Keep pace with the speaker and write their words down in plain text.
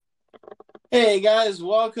Hey guys,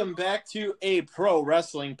 welcome back to a pro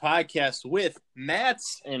wrestling podcast with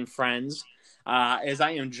Matt's and friends. As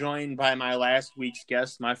I am joined by my last week's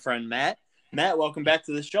guest, my friend Matt. Matt, welcome back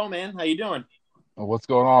to the show, man. How you doing? What's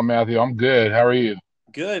going on, Matthew? I'm good. How are you?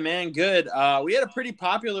 Good, man. Good. We had a pretty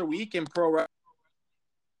popular week in pro wrestling.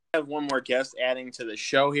 I have one more guest adding to the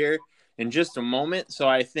show here in just a moment, so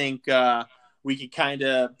I think we could kind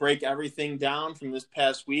of break everything down from this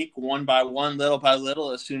past week, one by one, little by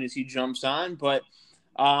little, as soon as he jumps on. But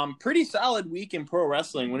pretty solid week in pro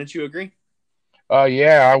wrestling, wouldn't you agree?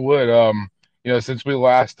 Yeah, I would. Since we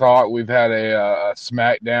last talked, we've had a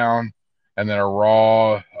SmackDown and then a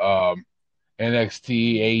Raw,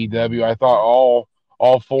 NXT, AEW. I thought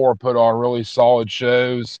all four put on really solid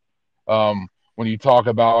shows. When you talk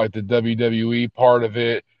about like the WWE part of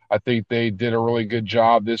it, I think they did a really good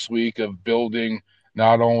job this week of building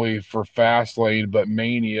not only for Fastlane but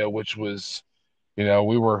Mania, which was, we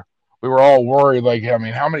were all worried. Like, I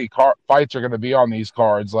mean, how many fights are going to be on these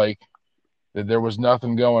cards? Like, that there was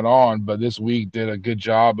nothing going on, but this week did a good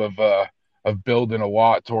job of building a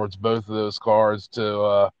lot towards both of those cards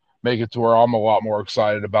to make it to where I'm a lot more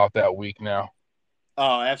excited about that week now.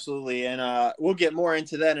 Oh, absolutely. And we'll get more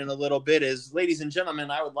into that in a little bit. As ladies and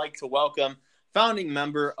gentlemen, I would like to welcome founding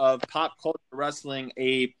member of Pop Culture Wrestling,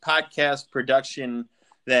 a podcast production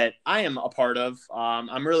that I am a part of.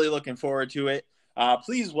 I'm really looking forward to it.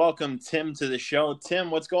 Please welcome Tim to the show. Tim,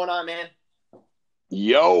 what's going on, man?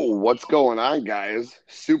 Yo, what's going on, guys?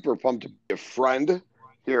 Super pumped to be a friend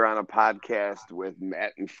here on a podcast with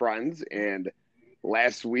Matt and friends. And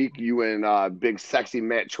last week, you and big sexy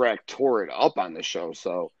Matt Track tore it up on the show.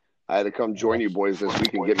 So I had to come join you boys this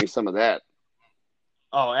week and get me some of that.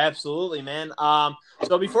 Oh, absolutely, man.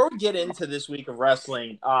 So before we get into this week of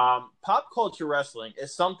wrestling, pop culture wrestling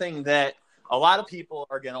is something that a lot of people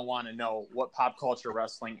are going to want to know what pop culture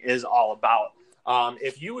wrestling is all about.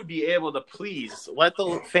 If you would be able to please let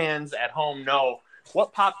the fans at home know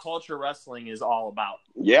what pop culture wrestling is all about.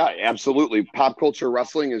 Yeah, absolutely. Pop Culture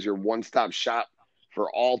Wrestling is your one-stop shop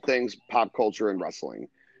for all things pop culture and wrestling.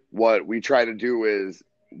 What we try to do is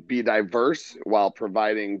be diverse while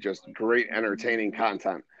providing just great entertaining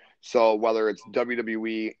content. So whether it's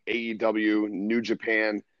WWE, AEW, New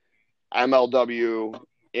Japan, MLW,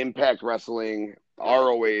 Impact Wrestling,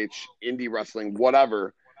 ROH, Indie Wrestling,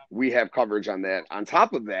 whatever, we have coverage on that. On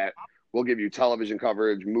top of that, we'll give you television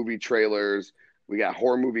coverage, movie trailers. We got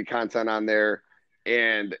horror movie content on there.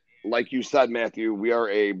 And like you said, Matthew, we are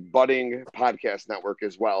a budding podcast network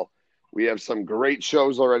as well. We have some great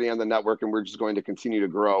shows already on the network, and we're just going to continue to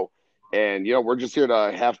grow. And, we're just here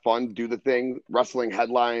to have fun, do the thing, wrestling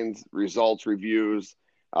headlines, results, reviews.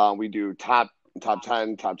 We do top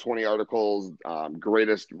 10, top 20 articles,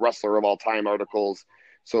 greatest wrestler of all time articles.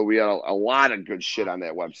 So we got a lot of good shit on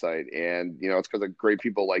that website. And, it's because of great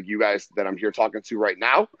people like you guys that I'm here talking to right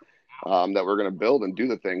now that we're going to build and do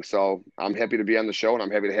the thing. So I'm happy to be on the show, and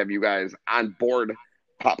I'm happy to have you guys on board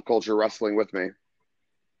Pop Culture Wrestling with me.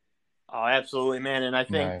 Oh, absolutely, man. And I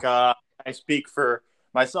think Nice. I speak for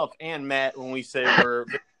myself and Matt when we say we're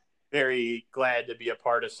very glad to be a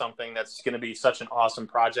part of something that's going to be such an awesome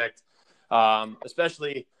project,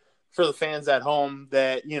 especially for the fans at home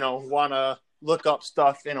that, want to look up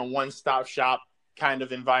stuff in a one-stop shop kind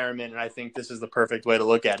of environment. And I think this is the perfect way to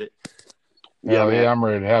look at it. Yeah, Hell man. yeah, I'm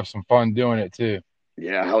ready to have some fun doing it too.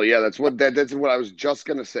 Yeah, hell yeah. That's what I was just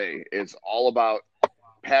gonna say. It's all about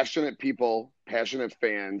passionate people, passionate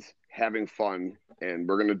fans having fun, and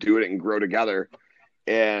we're gonna do it and grow together.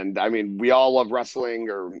 And I mean, we all love wrestling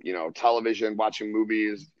or television, watching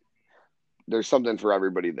movies. There's something for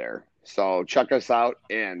everybody there. So check us out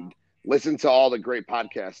and listen to all the great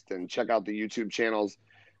podcasts and check out the YouTube channels.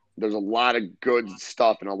 There's a lot of good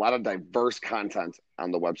stuff and a lot of diverse content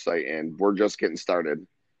on the website, and we're just getting started.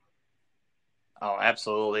 Oh,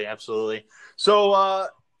 absolutely. Absolutely. So,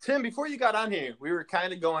 Tim, before you got on here, we were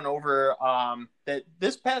kind of going over that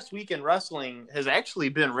this past week in wrestling has actually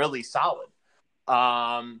been really solid.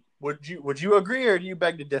 Would you agree, or do you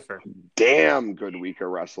beg to differ? Damn good week of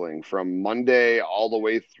wrestling from Monday all the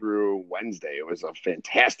way through Wednesday. It was a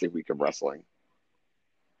fantastic week of wrestling.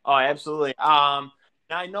 Oh, absolutely.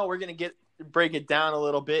 Now I know we're gonna break it down a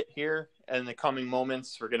little bit here in the coming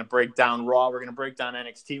moments. We're gonna break down Raw. We're gonna break down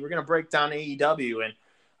NXT. We're gonna break down AEW,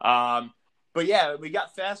 and but yeah, we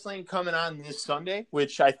got Fastlane coming on this Sunday,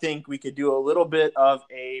 which I think we could do a little bit of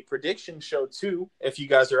a prediction show too, if you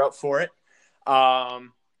guys are up for it.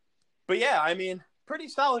 But yeah, I mean, pretty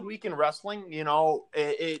solid week in wrestling.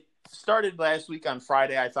 It started last week on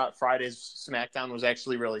Friday. I thought Friday's SmackDown was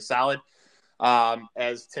actually really solid.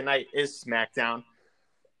 As tonight is SmackDown.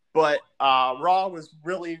 But Raw was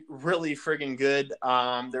really, really friggin' good.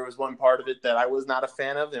 There was one part of it that I was not a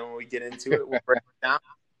fan of, and when we get into it, we'll break it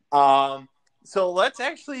down. So let's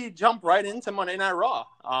actually jump right into Monday Night Raw.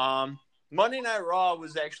 Monday Night Raw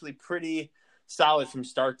was actually pretty solid from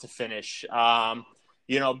start to finish.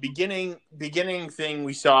 Beginning thing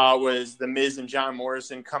we saw was The Miz and John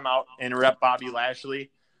Morrison come out and rep Bobby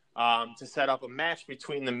Lashley to set up a match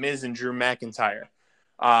between The Miz and Drew McIntyre.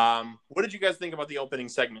 What did you guys think about the opening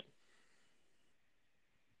segment?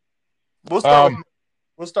 We'll start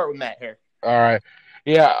with Matt here. All right.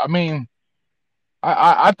 Yeah, I mean,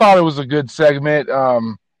 I thought it was a good segment.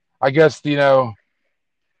 I guess,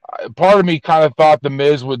 part of me kind of thought the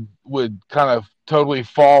Miz would kind of totally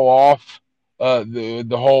fall off the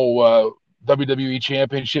whole WWE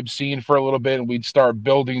Championship scene for a little bit, and we'd start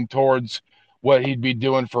building towards what he'd be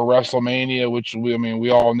doing for WrestleMania, which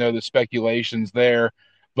we all know the speculations there.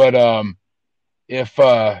 But it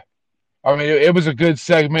was a good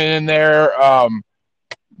segment in there.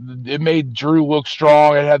 It made Drew look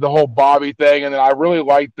strong. It had the whole Bobby thing, and then I really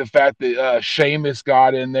liked the fact that Sheamus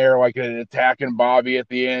got in there, like attacking Bobby at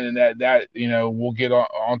the end, and that we'll get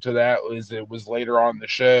onto that as it was later on in the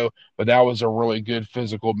show. But that was a really good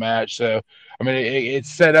physical match. So it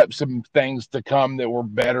set up some things to come that were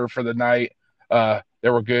better for the night. That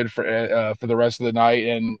were good for the rest of the night,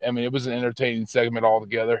 and it was an entertaining segment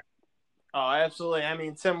altogether. Oh, absolutely.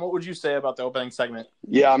 Tim, what would you say about the opening segment?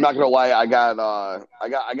 Yeah, I'm not gonna lie. I got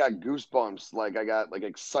goosebumps. Like I got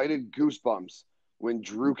excited goosebumps when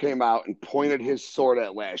Drew came out and pointed his sword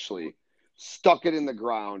at Lashley, stuck it in the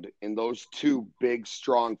ground, and those two big,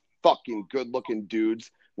 strong, fucking good-looking dudes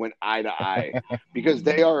went eye to eye because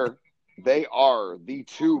they are the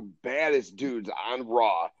two baddest dudes on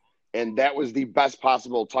Raw, and that was the best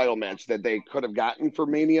possible title match that they could have gotten for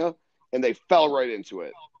Mania, and they fell right into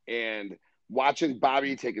it. And watching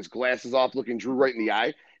Bobby take his glasses off, looking Drew right in the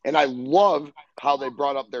eye. And I love how they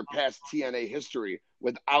brought up their past TNA history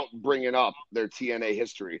without bringing up their TNA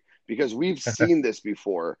history, because we've seen this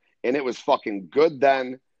before, and it was fucking good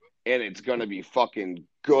then, and it's going to be fucking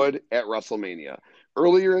good at WrestleMania.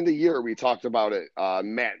 Earlier in the year, we talked about it.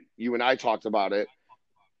 Matt, you and I talked about it.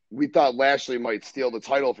 We thought Lashley might steal the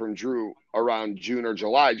title from Drew around June or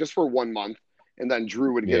July, just for 1 month, and then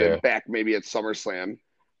Drew would get it back maybe at SummerSlam.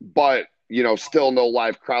 But, still no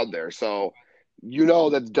live crowd there. So,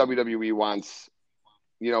 that WWE wants,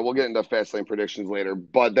 we'll get into Fastlane predictions later.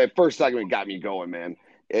 But that first segment got me going, man.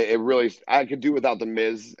 It really, I could do without The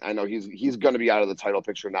Miz. I know he's going to be out of the title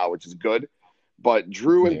picture now, which is good. But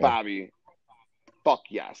Drew and Bobby, fuck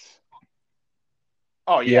yes.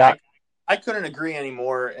 Oh, yeah. I couldn't agree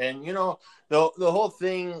anymore. And, the whole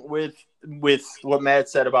thing with what Matt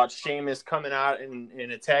said about Sheamus coming out and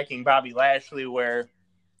attacking Bobby Lashley, where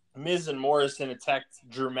Miz and Morrison attacked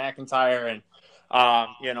Drew McIntyre, and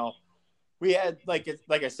we had like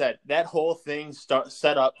I said, that whole thing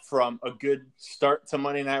set up from a good start to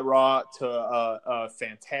Monday Night Raw to a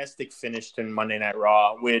fantastic finish to Monday Night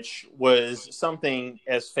Raw, which was something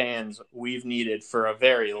as fans we've needed for a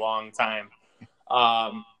very long time.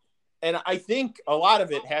 And I think a lot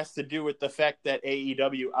of it has to do with the fact that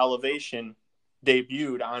AEW Elevation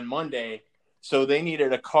debuted on Monday. So they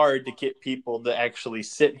needed a card to get people to actually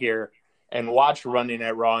sit here and watch Monday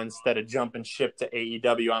Night Raw instead of jumping ship to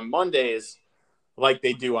AEW on Mondays like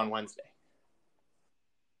they do on Wednesday.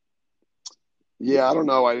 Yeah, I don't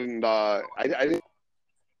know. I didn't.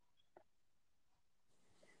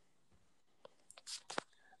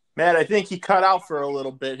 Matt, I think he cut out for a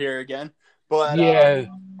little bit here again. But yeah,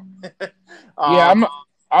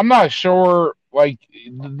 I'm not sure. Like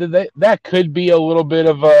that could be a little bit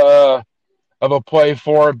of a play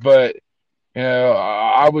for it, but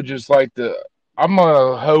I would just like to. I'm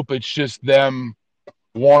gonna hope it's just them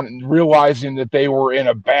realizing that they were in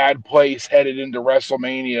a bad place headed into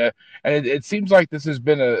WrestleMania, and it seems like this has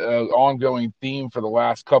been a ongoing theme for the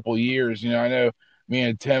last couple of years. I know me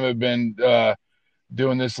and Tim have been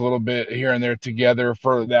doing this a little bit here and there together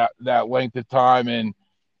for that length of time, and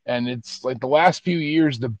it's like the last few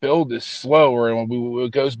years the build is slower, and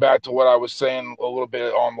it goes back to what I was saying a little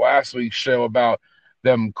bit on last week's show about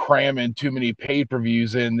them cramming too many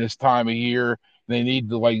pay-per-views in this time of year. They need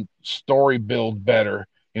to story build better.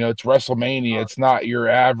 It's WrestleMania. It's not your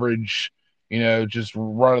average, just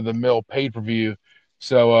run-of-the-mill pay-per-view.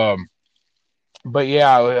 So, but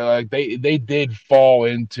yeah, like they did fall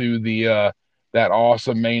into the that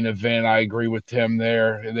awesome main event. I agree with Tim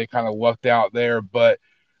there. They kind of lucked out there, but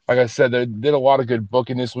like I said, they did a lot of good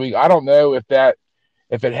booking this week. I don't know if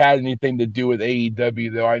it had anything to do with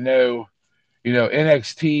AEW though. I know,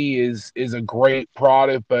 NXT is a great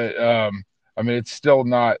product, but I mean, it's still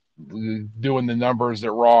not doing the numbers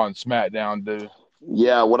that Raw and SmackDown do.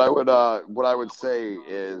 Yeah, what I would say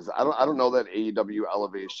is I don't know that AEW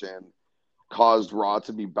Elevation caused Raw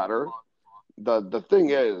to be better. The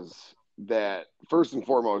thing is that first and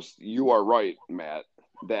foremost, you are right, Matt,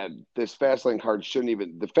 that this Fastlane card shouldn't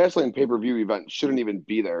even the Fastlane pay-per-view event shouldn't even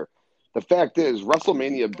be there. The fact is,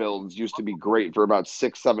 WrestleMania builds used to be great for about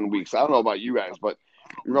 6, 7 weeks. I don't know about you guys, but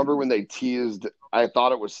remember when they teased? I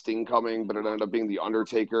thought it was Sting coming, but it ended up being the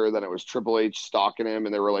Undertaker. Then it was Triple H stalking him,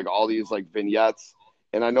 and there were like all these like vignettes.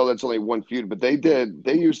 And I know that's only one feud, but they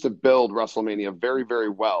used to build WrestleMania very, very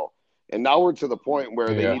well. And now we're to the point where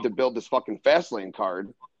they Yeah. need to build this fucking Fastlane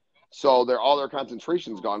card. So all their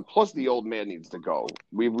concentration's gone. Plus, the old man needs to go.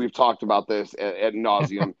 We've talked about this at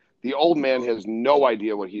nauseum. The old man has no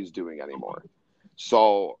idea what he's doing anymore.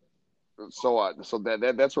 So that's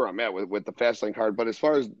where I'm at with the Fastlane card. But as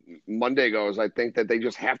far as Monday goes, I think that they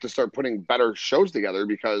just have to start putting better shows together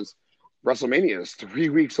because WrestleMania is 3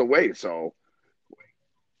 weeks away. So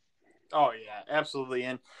Oh yeah, absolutely.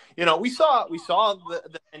 And you know, we saw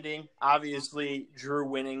the ending. Obviously, Drew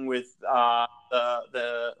winning with the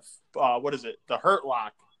what is it? The Hurt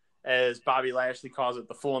Lock, as Bobby Lashley calls it,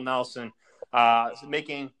 the Full Nelson,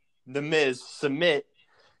 making the Miz submit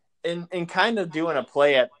and kind of doing a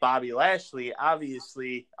play at Bobby Lashley.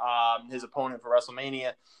 Obviously, his opponent for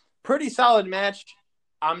WrestleMania. Pretty solid match.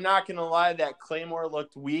 I'm not gonna lie, that Claymore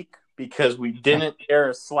looked weak because we didn't air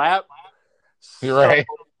a slap. You're So right.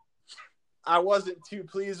 I wasn't too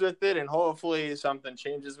pleased with it, and hopefully something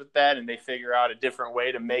changes with that and they figure out a different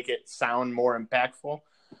way to make it sound more impactful.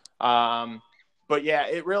 But yeah,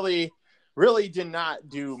 it really, really did not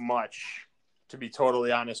do much, to be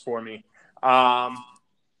totally honest, for me. But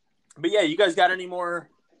yeah, you guys got any more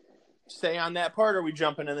say on that part, or are we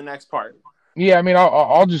jumping to the next part? Yeah, I mean,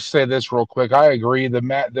 I'll just say this real quick. I agree. The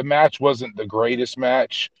match wasn't the greatest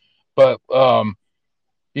match, but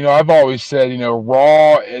I've always said,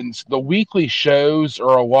 Raw and the weekly shows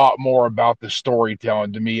are a lot more about the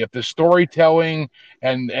storytelling to me. If the storytelling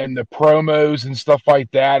and the promos and stuff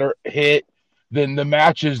like that are hit, then the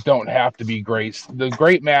matches don't have to be great. The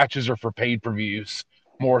great matches are for pay-per-views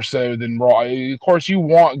more so than Raw. Of course, you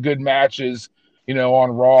want good matches,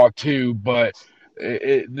 on Raw too, but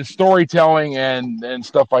the storytelling and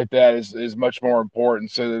stuff like that is much more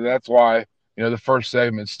important. So that's why, the first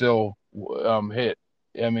segment still hit.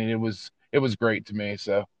 I mean, it was great to me.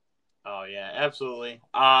 So Oh yeah, absolutely.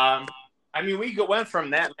 I mean, went from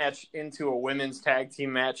that match into a women's tag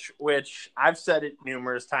team match, which I've said it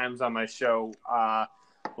numerous times on my show.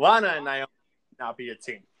 Lana and Naomi not be a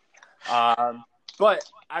team. But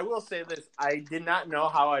I will say this: I did not know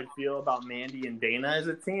how I'd feel about Mandy and Dana as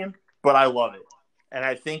a team, but I love it, and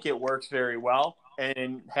I think it works very well.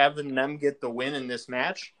 And having them get the win in this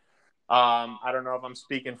match. I don't know if I'm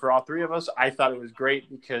speaking for all three of us. I thought it was great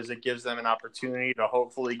because it gives them an opportunity to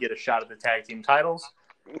hopefully get a shot at the tag team titles,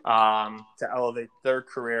 to elevate their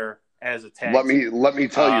career as a tag team. let me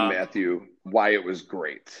tell you, Matthew, why it was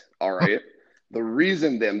great. All right. The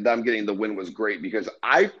reason them getting the win was great because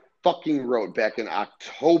I fucking wrote back in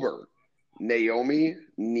October, Naomi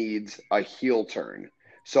needs a heel turn.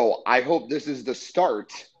 So I hope this is the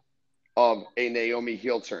start of a Naomi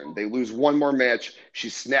heel turn. They lose one more match. She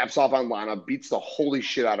snaps off on Lana, beats the holy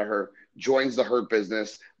shit out of her, joins the Hurt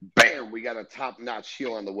Business. Bam, we got a top-notch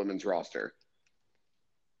heel on the women's roster.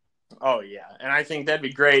 Oh, yeah. And I think that'd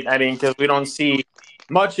be great. I mean, because we don't see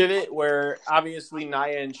much of it where obviously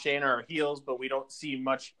Nia and Shayna are heels, but we don't see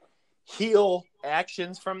much heel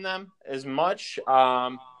actions from them as much.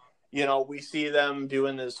 We see them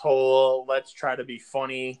doing this whole let's try to be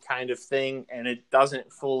funny kind of thing, and it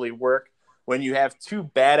doesn't fully work when you have two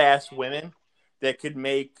badass women that could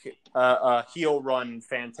make a heel run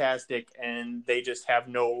fantastic, and they just have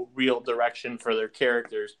no real direction for their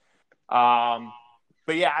characters.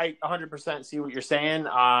 But yeah, I 100% see what you're saying.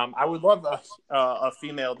 I would love a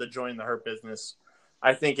female to join the Hurt Business.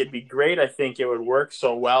 I think it'd be great. I think it would work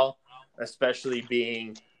so well, especially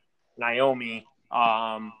being Naomi,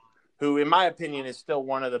 who, in my opinion, is still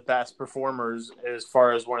one of the best performers as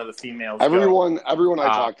far as one of the females Everyone I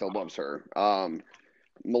talk to loves her.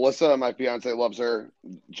 Melissa, my fiance, loves her.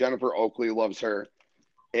 Jennifer Oakley loves her.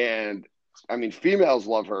 And, I mean, females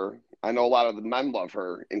love her. I know a lot of the men love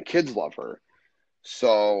her, and kids love her.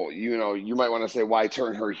 So, you might want to say, why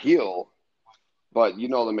turn her heel? But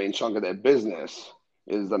the main chunk of that business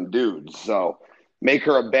is them dudes. So, make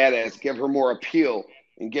her a badass, give her more appeal,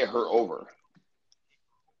 and get her over.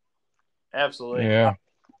 Absolutely. Yeah.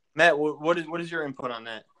 Matt, what is your input on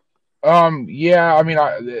that? Yeah, I mean,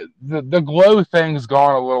 the glow thing's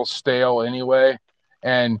gone a little stale anyway,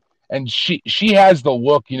 and and she has the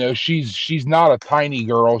look. She's not a tiny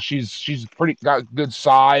girl. She's pretty got good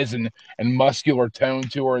size and muscular tone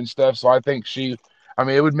to her and stuff. So I think I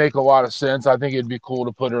mean, it would make a lot of sense. I think it'd be cool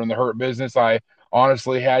to put her in the Hurt Business. I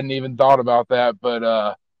honestly hadn't even thought about that,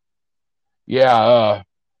 but yeah,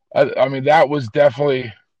 I mean, that was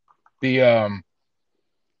definitely the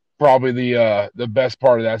probably the best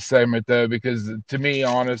part of that segment, though, because to me,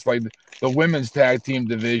 honest, like the women's tag team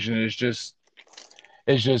division is just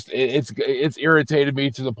it's irritated me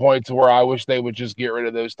to the point to where I wish they would just get rid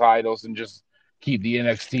of those titles and just keep the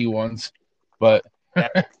NXT ones. But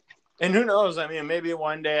yeah. And who knows? I mean, maybe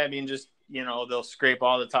one day, I mean, just they'll scrape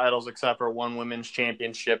all the titles except for one women's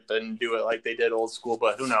championship and do it like they did old school.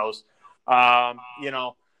 But who knows? But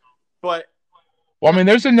well, I mean,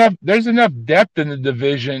 there's enough depth in the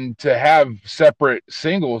division to have separate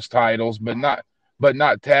singles titles, but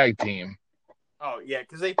not tag team. Oh yeah,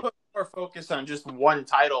 because they put more focus on just one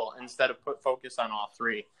title instead of put focus on all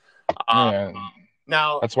three. Yeah.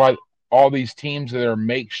 Now that's why all these teams that are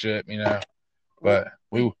makeshift, But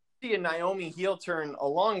we see a Naomi heel turn a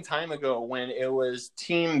long time ago when it was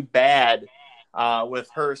Team Bad with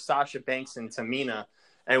her, Sasha Banks, and Tamina.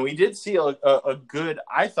 And we did see a good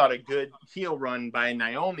heel run by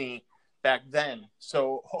Naomi back then.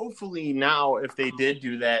 So hopefully now, if they did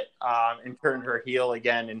do that and turn her heel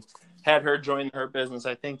again and had her join her business,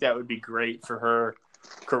 I think that would be great for her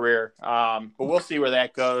career. But we'll see where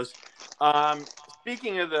that goes.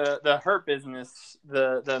 Speaking of the Hurt Business,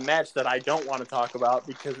 the match that I don't want to talk about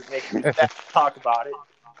because it makes me sad to talk about it.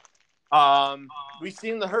 We've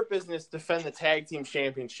seen the Hurt Business defend the tag team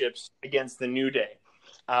championships against the New Day.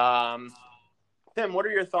 Tim, what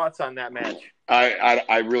are your thoughts on that match?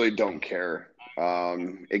 I really don't care.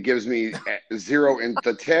 It gives me zero. In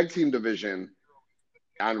the tag team division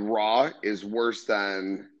on Raw is worse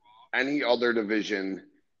than any other division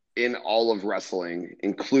in all of wrestling,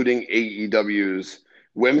 including AEW's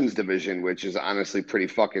women's division, which is honestly pretty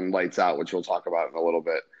fucking lights out, which we'll talk about in a little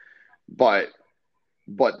bit. But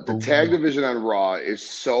the tag division on Raw is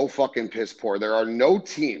so fucking piss poor. There are no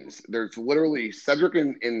teams. There's literally Cedric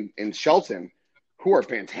and Shelton, who are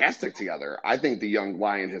fantastic together. I think the young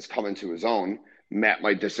lion has come into his own. Matt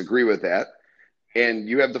might disagree with that. And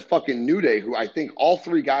you have the fucking New Day, who I think all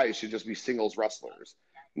three guys should just be singles wrestlers.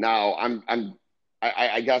 Now,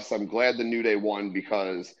 I guess I'm glad the New Day won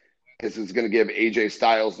because this is going to give AJ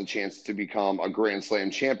Styles the chance to become a Grand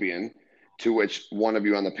Slam champion, to which one of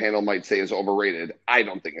you on the panel might say is overrated. I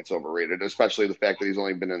don't think it's overrated, especially the fact that he's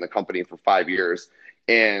only been in the company for 5 years.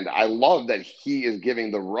 And I love that he is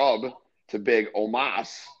giving the rub to Big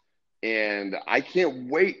Omos. And I can't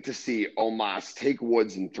wait to see Omos take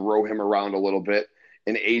Woods and throw him around a little bit,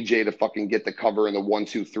 and AJ to fucking get the cover in the 1,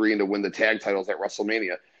 2, 3 and to win the tag titles at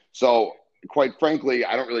WrestleMania. So quite frankly,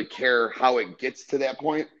 I don't really care how it gets to that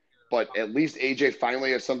point, but at least AJ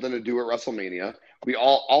finally has something to do at WrestleMania. We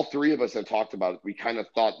all three of us have talked about it. We kind of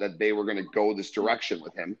thought that they were going to go this direction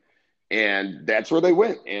with him, and that's where they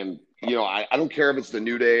went. And, I don't care if it's the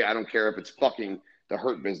New Day. I don't care if it's fucking the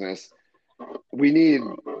Hurt Business. We need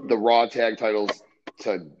the Raw tag titles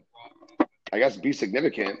to, I guess, be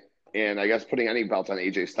significant. And I guess putting any belt on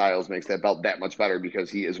AJ Styles makes that belt that much better because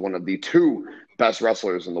he is one of the 2 best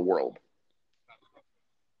wrestlers in the world.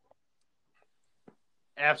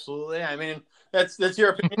 Absolutely. I mean, that's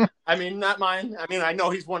your opinion. I mean, not mine. I mean, I know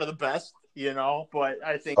he's one of the best, but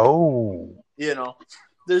I think,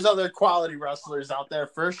 there's other quality wrestlers out there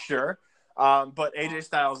for sure. But AJ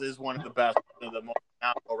Styles is one of the best, one of the most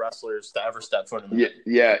phenomenal wrestlers to ever step foot in the ring.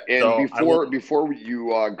 Yeah. And so before you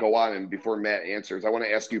go on and before Matt answers, I want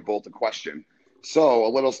to ask you both a question. So a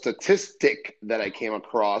little statistic that I came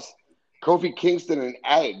across: Kofi Kingston and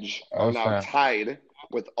Edge are now tied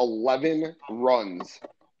with 11 runs,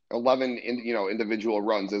 11 individual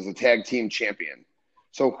runs as a tag team champion.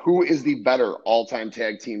 So who is the better all-time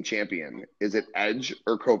tag team champion? Is it Edge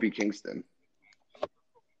or Kofi Kingston?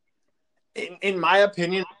 In my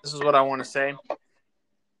opinion, this is what I want to say.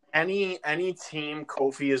 Any team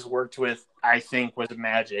Kofi has worked with, I think, was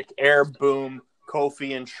magic. Air Boom,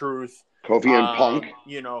 Kofi and Truth. Kofi and Punk.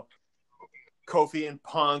 Kofi and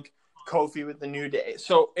Punk. Kofi with the New Day.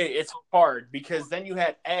 So it's hard because then you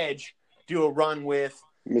had Edge do a run with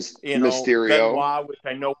Mysterio, Benoit, which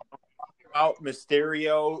I know about,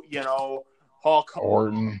 Mysterio, Hulk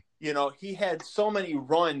Hogan. He had so many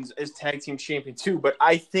runs as tag team champion too, but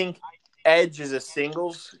I think Edge as a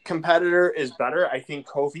singles competitor is better. I think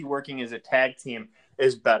Kofi working as a tag team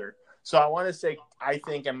is better. So I want to say, I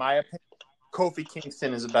think, in my opinion, Kofi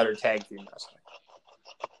Kingston is a better tag team wrestler.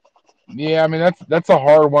 Yeah, I mean that's a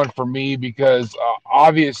hard one for me because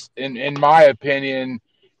in my opinion,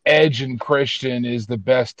 Edge and Christian is the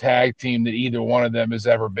best tag team that either one of them has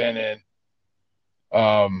ever been in.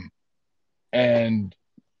 And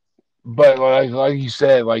but like you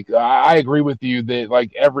said, like I agree with you that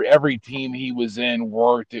like every team he was in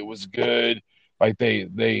worked. It was good. Like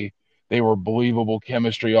they were believable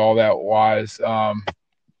chemistry, all that wise. I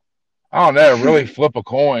don't know, really flip a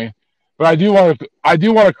coin. But I do want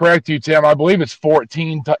to correct you, Tim. I believe it's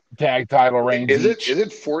 14 tag title reigns Is it each. is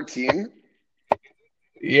it 14?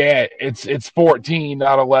 Yeah, it's 14,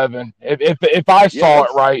 not 11. If I Yeah, saw it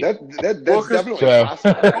right. that's definitely So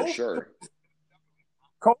possible for sure.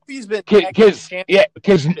 Kofi's been tag team champion.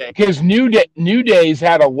 because New Days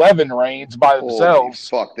had 11 reigns by Holy themselves.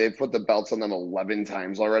 fuck, they've put the belts on them 11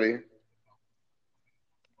 times already.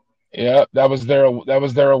 Yeah, that was their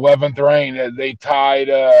 11th reign. They tied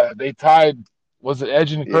was it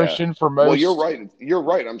Edge and Yeah. Christian for Well, you're most? right. You're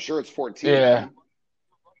right. I'm sure it's 14, Yeah. man.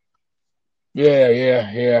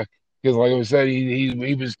 Yeah. Because like I said,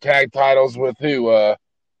 he was tag titles with who?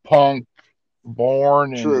 Punk,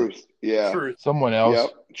 Born, and Truth. Yeah. Truth. someone Yep.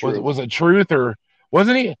 else. Was Truth. was it Truth or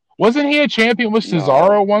wasn't he? Wasn't he a champion with No.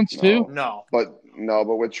 Cesaro once too? No. But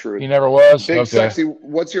with Truth. He never was. Big Okay. Sexy,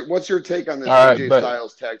 what's your take on this All right, AJ but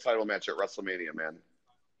Styles tag title match at WrestleMania, man?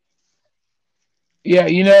 yeah,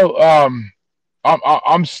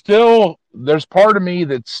 I'm still. There's part of me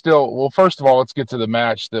that's still. Well, first of all, let's get to the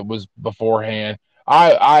match that was beforehand.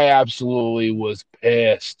 I absolutely was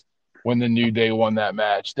pissed when the New Day won that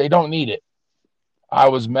match. They don't need it. I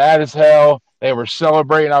was mad as hell. They were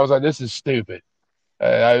celebrating. I was like, this is stupid.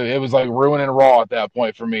 It was like ruining Raw at that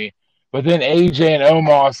point for me. But then AJ and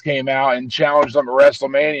Omos came out and challenged them at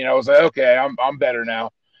WrestleMania, and I was like, okay, I'm better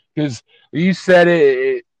now. Because you said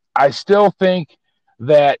it. I still think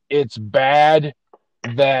that it's bad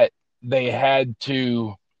that they had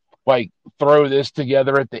to like throw this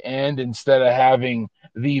together at the end instead of having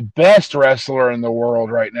the best wrestler in the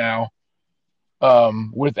world right now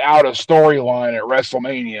without a storyline at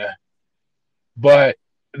WrestleMania. But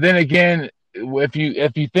then again, if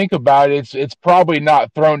you think about it, it's probably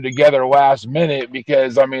not thrown together last minute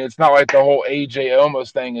because I mean it's not like the whole AJ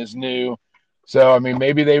Omos thing is new. So I mean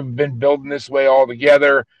maybe they've been building this way all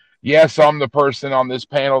together. Yes, I'm the person on this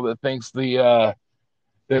panel that thinks that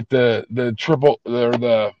the triple or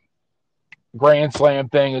the Grand Slam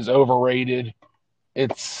thing is overrated.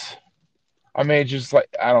 It's I mean, it's just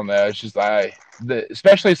like I don't know. It's just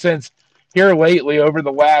especially since here lately, over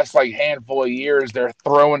the last like handful of years, they're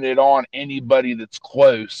throwing it on anybody that's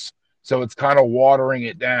close, so it's kind of watering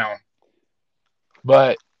it down.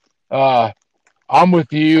 But uh, I'm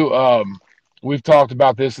with you. We've talked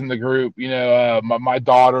about this in the group. My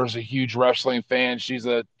daughter's a huge wrestling fan. She's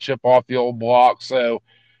a chip off the old block, so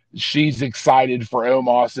she's excited for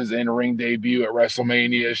Omos's in-ring debut at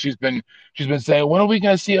WrestleMania. She's been saying, when are we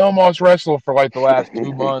going to see Omos wrestle for like the last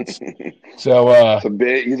 2 months? So He's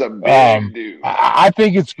a big dude. I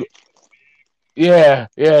think it's yeah.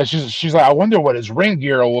 She's like, I wonder what his ring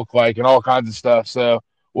gear will look like and all kinds of stuff. So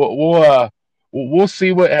we'll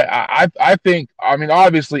see what I think. I mean,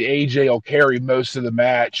 obviously AJ will carry most of the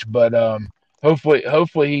match, but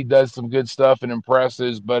hopefully he does some good stuff and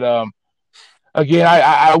impresses. But again,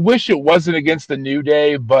 I wish it wasn't against the New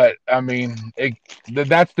Day, but I mean,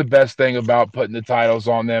 that's the best thing about putting the titles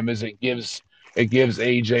on them is it gives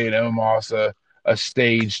AJ and Omos a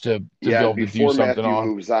stage to be Yeah, and able to do before something Matthew on.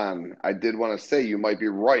 moves on, I did want to say you might be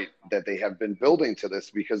right that they have been building to this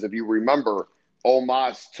because if you remember,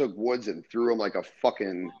 Omos took Woods and threw him like a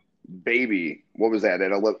fucking baby. What was that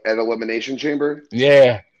at Elimination Chamber?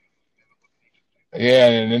 Yeah,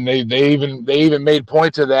 and then they even made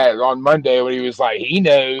point to that on Monday when he was like he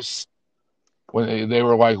knows when they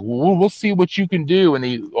were like we'll see what you can do and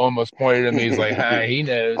he almost pointed at me. He's like he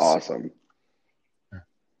knows. Awesome.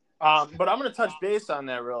 But I'm going to touch base on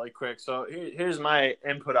that really quick. So here's my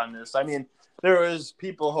input on this. I mean, there was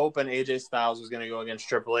people hoping AJ Styles was going to go against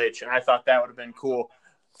Triple H, and I thought that would have been cool.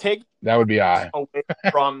 Take That would be away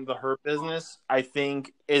from the Hurt business, I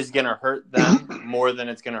think is going to hurt them more than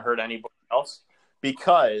it's going to hurt anybody else.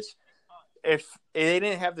 Because if they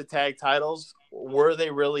didn't have the tag titles, were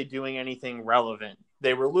they really doing anything relevant?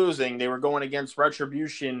 They were losing. They were going against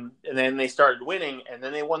Retribution, and then they started winning, and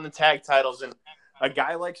then they won the tag titles. And a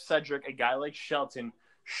guy like Cedric, a guy like Shelton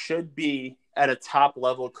should be at a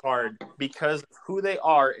top-level card because of who they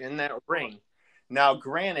are in that ring. Now,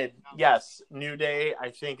 granted, yes, New Day, I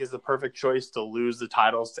think, is the perfect choice to lose the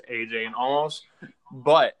titles to AJ and Omos,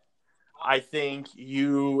 but I think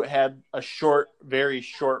you had a very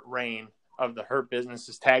short reign of the Hurt Business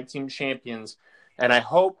as tag team champions, and I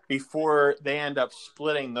hope before they end up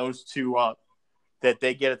splitting those two up that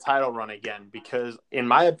they get a title run again, because in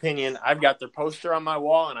my opinion, I've got their poster on my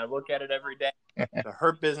wall and I look at it every day. The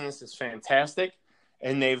Hurt Business is fantastic,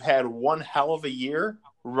 and they've had one hell of a year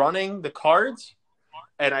running the cards.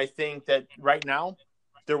 And I think that right now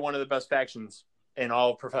they're one of the best factions in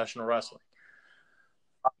all of professional wrestling.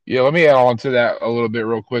 Yeah, let me add on to that a little bit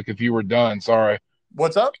real quick. If you were done, sorry.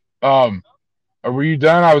 What's up? Were you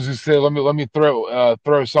done? I was just saying, let me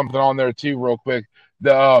throw something on there too, real quick.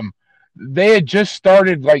 They had just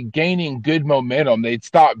started like gaining good momentum. They'd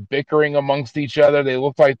stopped bickering amongst each other. They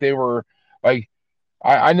looked like they were like,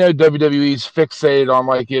 I know WWE's fixated on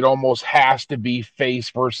like it almost has to be face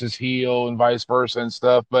versus heel and vice versa and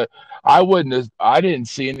stuff, but I didn't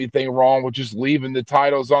see anything wrong with just leaving the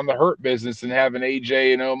titles on the Hurt Business and having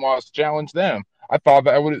AJ and Omos challenge them. I thought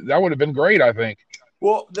that would have been great, I think.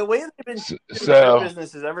 Well, the way they've been doing the Hurt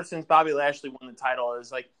Business is ever since Bobby Lashley won the title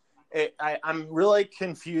is like, I'm really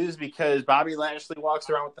confused because Bobby Lashley walks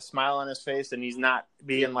around with a smile on his face and he's not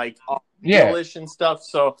being like all heelish and stuff.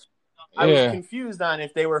 So I was confused on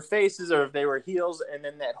if they were faces or if they were heels. And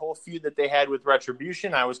then that whole feud that they had with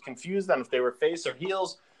Retribution, I was confused on if they were face or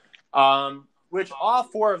heels, which all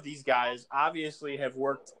four of these guys obviously have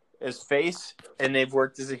worked as face and they've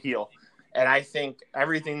worked as a heel. And I think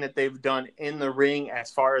everything that they've done in the ring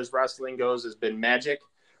as far as wrestling goes has been magic.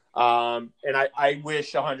 And I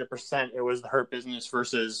wish 100% it was the Hurt Business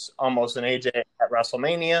versus Omos and AJ at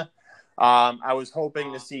WrestleMania. I was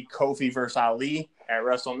hoping to see Kofi versus Ali at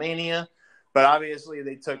WrestleMania, but obviously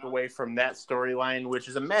they took away from that storyline, which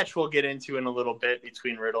is a match we'll get into in a little bit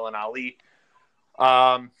between Riddle and Ali.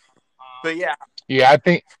 But yeah, I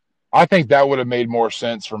think that would have made more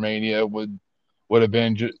sense for Mania. Would have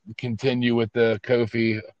been continue with the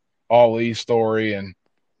Kofi Ali story and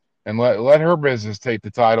let Her Business take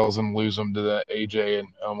the titles and lose them to the AJ and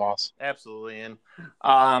Omos. Absolutely. And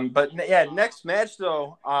but yeah, next match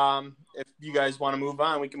though, if you guys want to move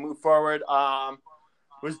on, we can move forward.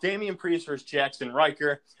 Was Damian Priest versus Jackson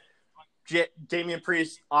Riker. Damian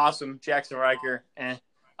Priest, awesome. Jackson Riker,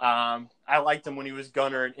 I liked him when he was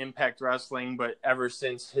Gunner in Impact Wrestling, but ever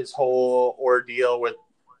since his whole ordeal with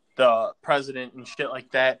the president and shit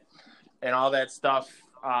like that and all that stuff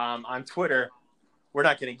on Twitter, we're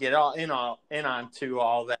not going to get in on to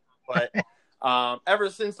all that. But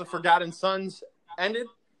ever since the Forgotten Sons ended,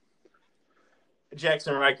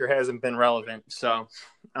 Jackson Riker hasn't been relevant. So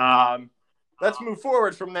let's move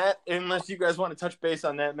forward from that. Unless you guys want to touch base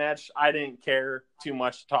on that match, I didn't care too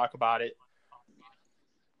much to talk about it.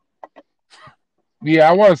 Yeah,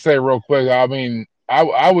 I want to say real quick. I mean,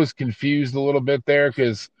 I was confused a little bit there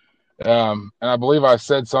because, and I believe I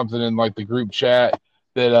said something in like the group chat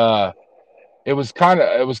that it was kind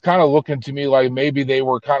of looking to me like maybe they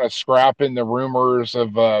were kind of scrapping the rumors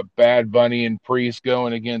of Bad Bunny and Priest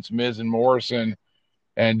going against Miz and Morrison,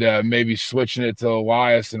 and maybe switching it to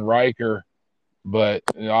Elias and Riker. But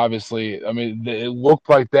Obviously, I mean, it looked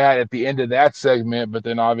like that at the end of that segment, but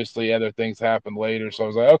then obviously other things happened later. So I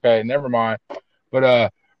was like, okay, never mind.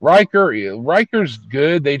 But Riker's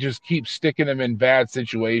good. They just keep sticking him in bad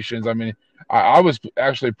situations. I mean, I was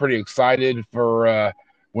actually pretty excited for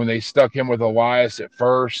when they stuck him with Elias at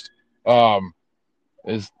first.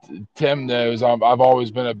 As Tim knows, I've always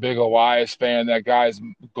been a big Elias fan. That guy's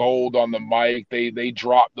gold on the mic. They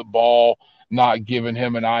dropped the ball, not giving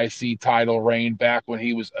him an IC title reign back when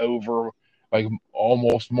he was over, like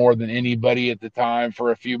almost more than anybody at the time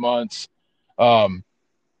for a few months.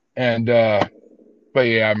 But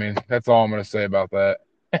yeah, I mean, that's all I'm going to say about that.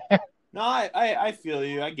 No, I feel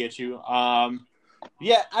you. I get you.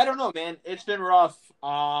 Yeah, I don't know, man. It's been rough.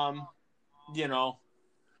 You know,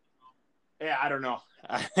 yeah, I don't know.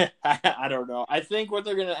 I don't know. I think what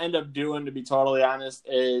they're going to end up doing, to be totally honest,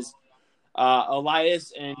 is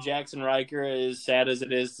Elias and Jackson Riker, as sad as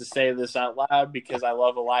it is to say this out loud, because I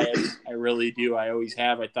love Elias. I really do. I always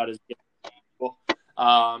have. I thought his cool.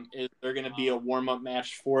 Is they're going to be a warm-up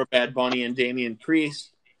match for Bad Bunny and Damian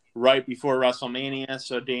Priest right before WrestleMania.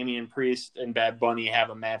 So Damian Priest and Bad Bunny have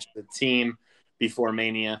a match as a team before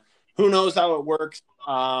Mania. Who knows how it works?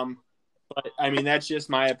 But I mean, that's just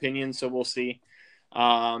my opinion. So we'll see.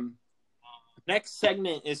 Next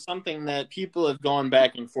segment is something that people have gone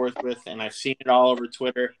back and forth with, and I've seen it all over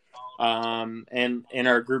Twitter and in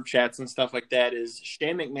our group chats and stuff like that, is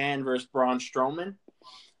Shane McMahon versus Braun Strowman.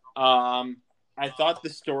 I thought the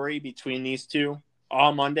story between these two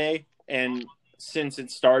all Monday and since it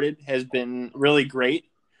started has been really great.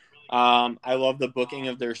 I love the booking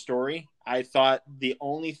of their story. I thought the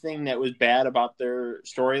only thing that was bad about their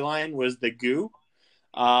storyline was the goo.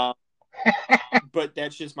 But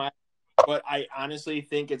that's just my. But I honestly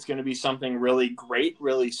think it's going to be something really great,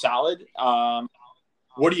 really solid.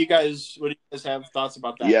 What do you guys have thoughts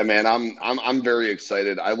about that? Yeah, man, I'm very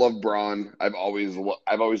excited. I love Braun. I've always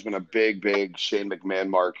been a big Shane McMahon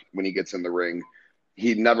mark when he gets in the ring.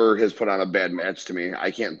 He never has put on a bad match to me.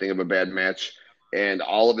 I can't think of a bad match. And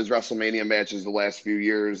all of his WrestleMania matches the last few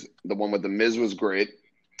years, the one with the Miz was great.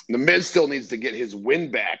 The Miz still needs to get his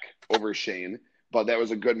win back over Shane, but that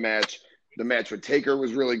was a good match. The match with Taker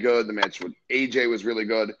was really good. The match with AJ was really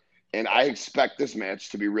good, and I expect this match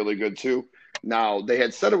to be really good too. Now, they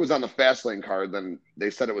had said it was on the Fastlane card, then they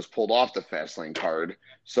said it was pulled off the Fastlane card.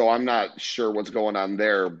 So I'm not sure what's going on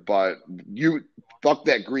there, but you fuck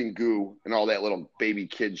that green goo and all that little baby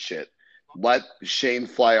kid shit. Let Shane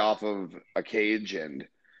fly off of a cage and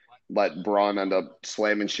let Braun end up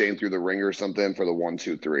slamming Shane through the ring or something for the 1,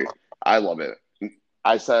 2, 3. I love it.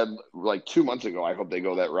 I said like 2 months ago, I hope they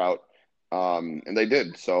go that route. And they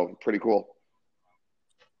did. So pretty cool.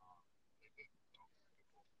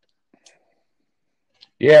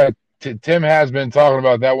 Yeah, Tim has been talking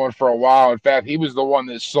about that one for a while. In fact, he was the one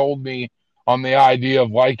that sold me on the idea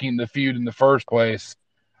of liking the feud in the first place.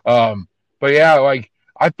 But yeah, like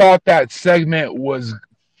I thought that segment was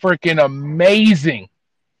freaking amazing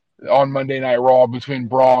on Monday Night Raw between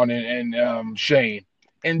Braun and Shane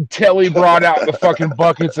until he brought out the fucking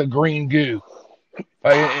buckets of green goo.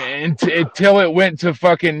 Until it went to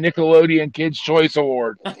fucking Nickelodeon Kids Choice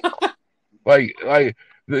Award.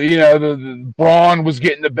 The Braun was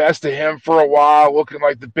getting the best of him for a while, looking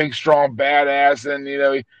like the big strong badass,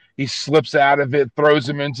 and he slips out of it, throws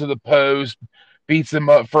him into the post, beats him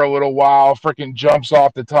up for a little while, freaking jumps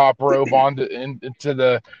off the top rope into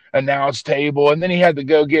the announce table, and then he had to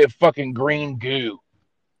go get fucking green goo.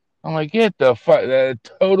 I'm like, get the fuck! That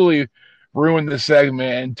totally ruined the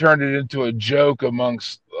segment and turned it into a joke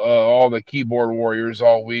amongst all the keyboard warriors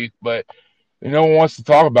all week, but no one wants to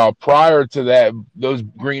talk about. Prior to that, those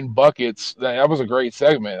green buckets, that was a great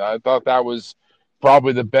segment. I thought that was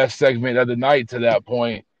probably the best segment of the night to that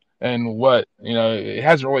point. And it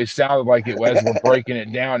hasn't really sounded like it as we're breaking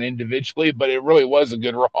it down individually, but it really was a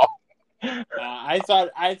good Raw. I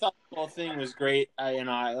thought the whole thing was great.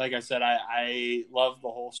 Like I said, I love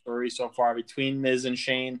the whole story so far between Miz and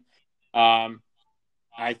Shane.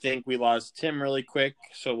 I think we lost Tim really quick,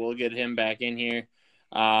 so we'll get him back in here.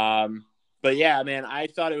 But yeah, man, I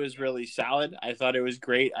thought it was really solid. I thought it was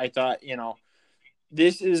great. I thought,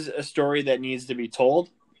 this is a story that needs to be told.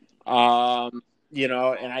 And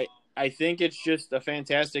I think it's just a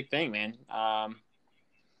fantastic thing, man.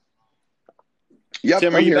 Yep,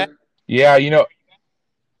 Tim, are I'm you here. back? Yeah,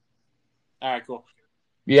 All right, cool.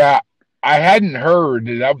 yeah, I hadn't heard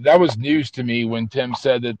that was news to me when Tim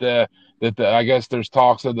said that I guess there's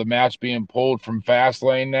talks of the match being pulled from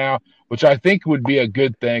Fastlane now, which I think would be a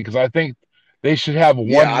good thing because I think they should have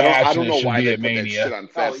Yeah, one I match and don't it know should why be they at put that shit Mania. on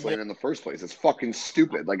Oh, yeah. Fastlane in the first place. It's fucking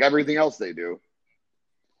stupid, like everything else they do.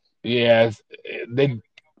 Yes, they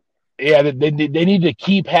they need to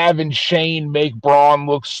keep having Shane make Braun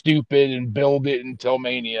look stupid and build it until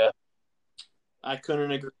Mania. I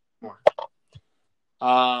couldn't agree more.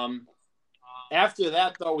 After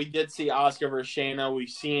that, though, we did see Asuka versus Shayna. We've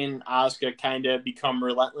seen Asuka kind of become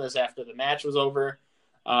relentless after the match was over,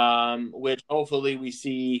 which hopefully we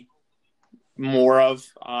see more of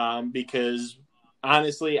because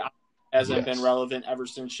honestly, hasn't been Yes. relevant ever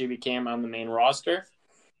since she became on the main roster,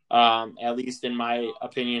 at least in my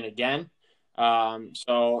opinion again.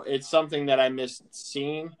 So it's something that I missed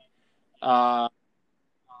seeing. Uh,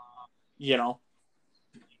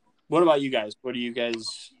 what about you guys? What do you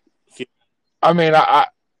guys feel? I mean, I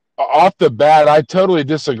off the bat, I totally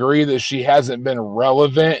disagree that she hasn't been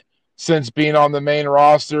relevant since being on the main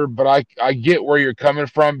roster, but I get where you're coming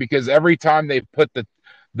from because every time they put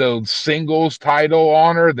the singles title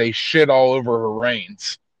on her, they shit all over her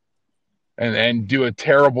reigns and do a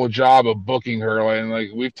terrible job of booking her. And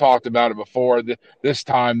like we've talked about it before, this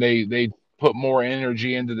time they put more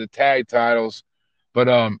energy into the tag titles. But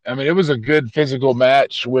I mean, it was a good physical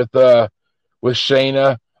match with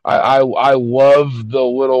Shayna. I love the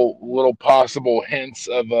little possible hints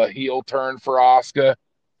of a heel turn for Asuka.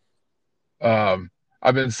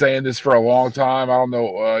 I've been saying this for a long time. I don't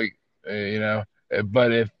know,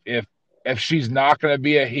 but if she's not going to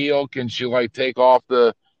be a heel, can she like take off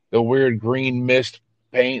the weird green mist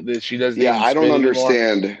paint that she doesn't Yeah, even I don't spit anymore?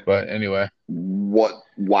 understand But anyway,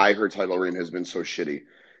 why her title reign has been so shitty.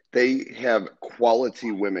 They have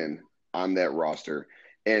quality women on that roster.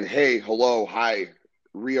 And hey, hello, hi,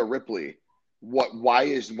 Rhea Ripley.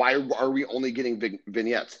 Why are we only getting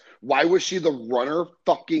vignettes? Why was she the runner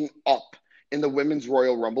fucking up in the women's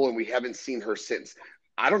Royal Rumble and we haven't seen her since?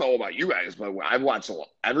 I don't know about you guys, but I've watched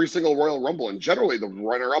every single Royal Rumble, and generally the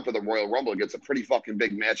runner-up of the Royal Rumble gets a pretty fucking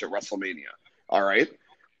big match at WrestleMania. All right,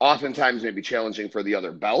 oftentimes maybe challenging for the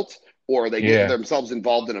other belt, or they get Yeah. themselves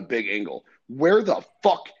involved in a big angle. Where the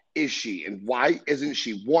fuck is she, and why isn't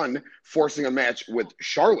she, one, forcing a match with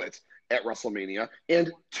Charlotte at WrestleMania,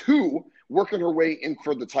 and two, working her way in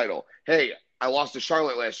for the title? Hey, I lost to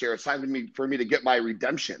Charlotte last year. It's time for me to get my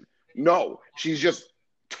redemption. No, she's just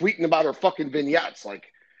tweeting about her fucking vignettes. Like,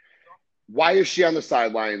 why is she on the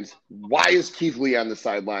sidelines? Why is Keith Lee on the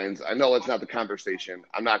sidelines? I know that's not the conversation.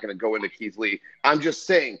 I'm not going to go into Keith Lee. I'm just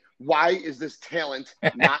saying, why is this talent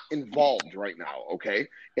not involved right now? Okay.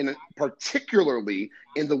 And particularly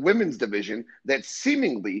in the women's division that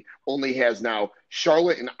seemingly only has now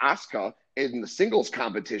Charlotte and Asuka in the singles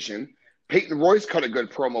competition. Peyton Royce cut a good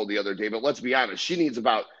promo the other day, but let's be honest, she needs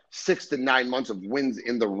about 6 to 9 months of wins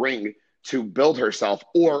in the ring to build herself,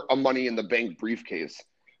 or a Money in the Bank briefcase.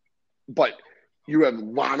 But you have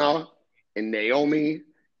Lana and Naomi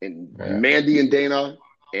and Mandy and Dana,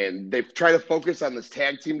 and they try to focus on this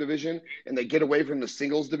tag team division, and they get away from the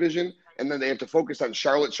singles division, and then they have to focus on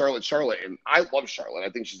Charlotte. And I love Charlotte. I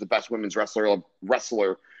think she's the best women's wrestler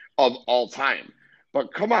of all time.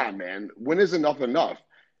 But come on, man, when is enough enough?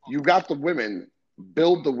 You got the women.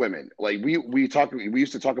 Build the women. Like we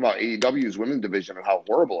used to talk about AEW's women division and how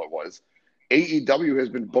horrible it was. AEW has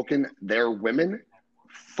been booking their women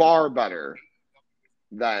far better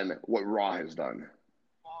than what Raw has done.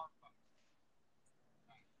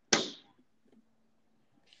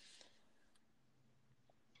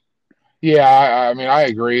 Yeah, I mean, I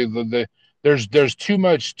agree. There's too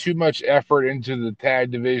much effort into the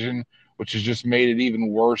tag division, which has just made it even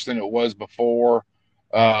worse than it was before.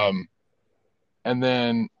 And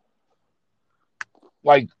then,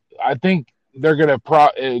 like, I think they're gonna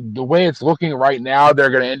the way it's looking right now, they're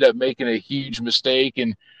gonna end up making a huge mistake,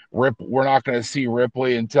 and we're not gonna see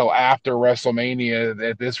Ripley until after WrestleMania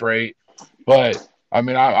at this rate. But I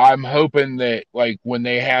mean, I'm hoping that, like, when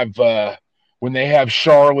they have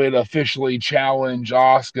Charlotte officially challenge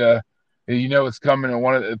Asuka, you know it's coming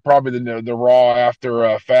in probably the Raw after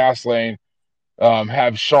Fastlane.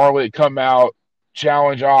 Have Charlotte come out,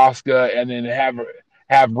 challenge Asuka, and then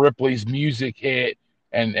have Ripley's music hit,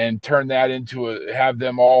 and turn that into have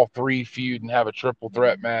them all three feud and have a triple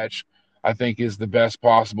threat match. I think is the best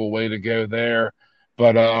possible way to go there.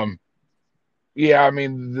 But yeah, I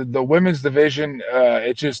mean the women's division,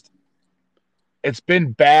 it's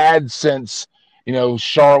been bad since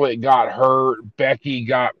Charlotte got hurt, Becky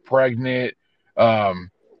got pregnant.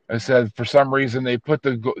 I said for some reason they put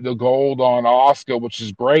the gold on Asuka, which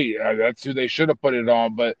is great. That's who they should have put it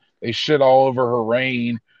on, but they shit all over her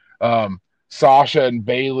reign. Sasha and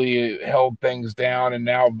Bailey held things down, and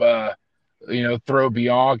now throw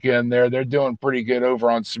Bianca in there. They're doing pretty good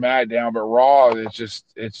over on SmackDown, but Raw it's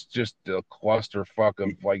just a clusterfuck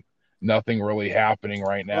of like nothing really happening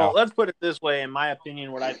right now. Well, let's put it this way. In my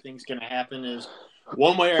opinion, what I think is going to happen is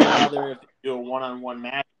one way or another, if they do a one-on-one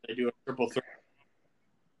match, they do a triple threat.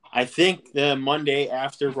 I think the Monday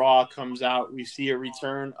after Raw comes out, we see a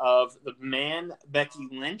return of the man, Becky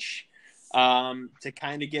Lynch, to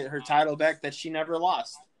kind of get her title back that she never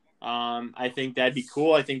lost. I think that'd be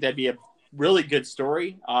cool. I think that'd be a really good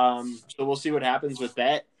story. So we'll see what happens with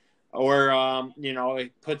that. Or,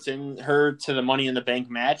 it puts in her to the Money in the Bank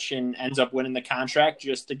match and ends up winning the contract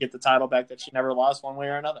just to get the title back that she never lost one way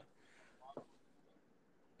or another.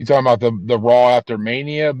 You talking about the Raw after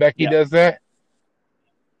Mania? Becky does that?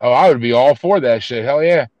 Oh, I would be all for that shit. Hell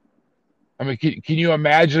yeah. I mean, can you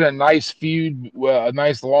imagine a nice feud, a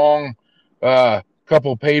nice long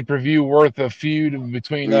couple pay-per-view worth of feud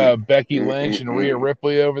between Becky Lynch and Rhea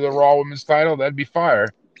Ripley over the Raw Women's title? That'd be fire.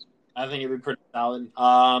 I think it'd be pretty solid.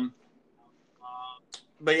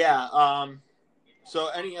 But yeah, so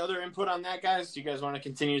any other input on that, guys? Do you guys want to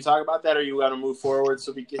continue to talk about that, or you want to move forward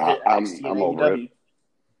so we can hit NXT and AEW?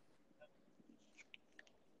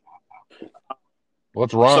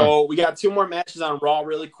 Let's run. So we got 2 more matches on Raw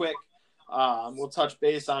really quick. We'll touch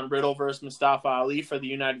base on Riddle versus Mustafa Ali for the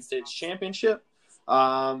United States Championship.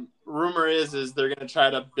 Rumor is they're going to try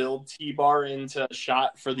to build T-Bar into a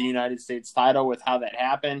shot for the United States title with how that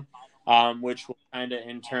happened, which will kind of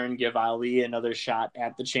in turn give Ali another shot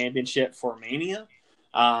at the championship for Mania.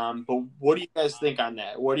 But what do you guys think on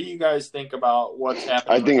that? What do you guys think about what's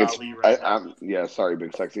happening with Ali right now? Sorry,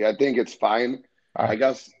 Big Sexy. I think it's fine. I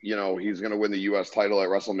guess, he's going to win the U.S. title at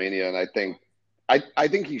WrestleMania, and I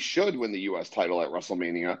think he should win the U.S. title at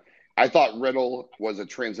WrestleMania. I thought Riddle was a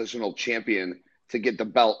transitional champion to get the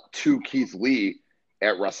belt to Keith Lee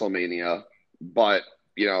at WrestleMania. But,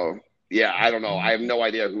 I don't know. I have no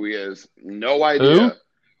idea who he is. No idea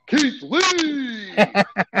Keith Lee.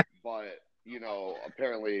 But,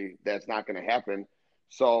 apparently that's not going to happen.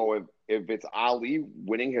 So if it's Ali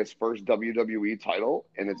winning his first WWE title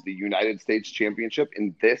and it's the United States Championship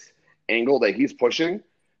in this angle that he's pushing,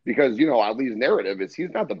 because, Ali's narrative is he's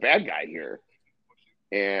not the bad guy here.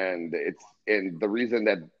 And the reason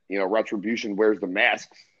that, Retribution wears the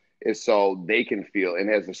masks is so they can feel, and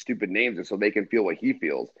has the stupid names, is so they can feel what he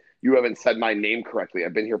feels. You haven't said my name correctly.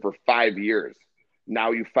 I've been here for 5 years.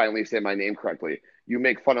 Now you finally say my name correctly. You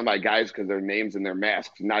make fun of my guys because their names and their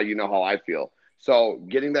masks. Now you know how I feel. So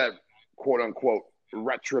getting that quote unquote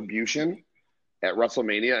retribution at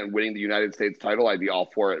WrestleMania and winning the United States title, I'd be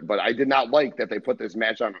all for it. But I did not like that they put this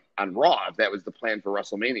match on Raw if that was the plan for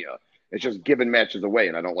WrestleMania. It's just giving matches away,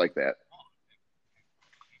 and I don't like that.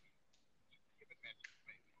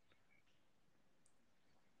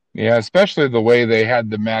 Yeah, especially the way they had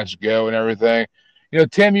the match go and everything.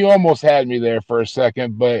 Tim, you almost had me there for a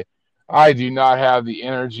second, but I do not have the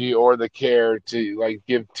energy or the care to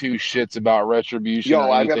give two shits about Retribution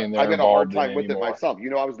or anything they're I got a hard involved time in with anymore. it myself.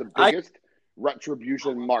 I was the biggest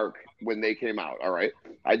Retribution mark when they came out. All right,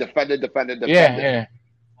 I defended. Yeah.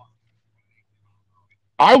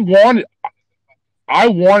 I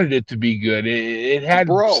wanted it to be good. It had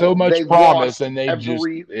so much promise, and it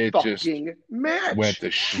just match. Went to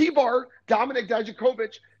T-Bar, Dominic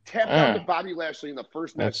Dijakovic tapped out to Bobby Lashley in the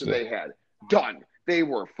first match that they had. Done. They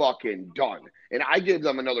were fucking done. And I gave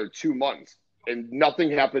them another 2 months, and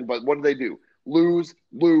nothing happened. But what do? Lose.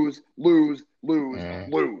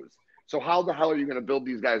 So how the hell are you going to build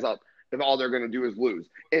these guys up if all they're going to do is lose?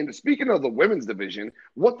 And speaking of the women's division,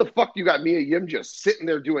 what the fuck you got Mia Yim just sitting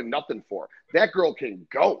there doing nothing for? That girl can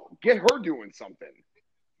go. Get her doing something.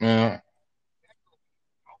 Yeah.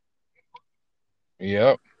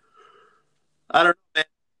 Yep. I don't know,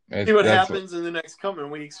 man. See what happens in the next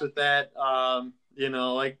coming weeks with that.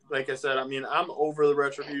 Like I said, I mean, I'm over the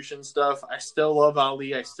Retribution stuff. I still love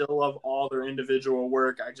Ali. I still love all their individual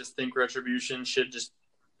work. I just think Retribution should just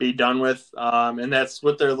be done with. And that's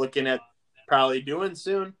what they're looking at probably doing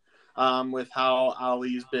soon, with how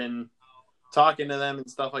Ali's been talking to them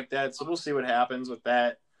and stuff like that. So we'll see what happens with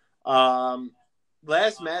that.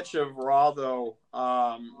 Last match of Raw, though,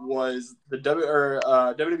 was the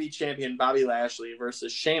WWE champion Bobby Lashley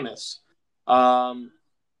versus Sheamus.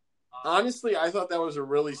 Honestly, I thought that was a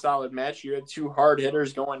really solid match. You had two hard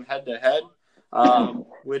hitters going head to head,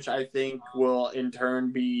 which I think will in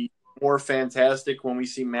turn be more fantastic when we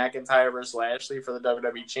see McIntyre versus Lashley for the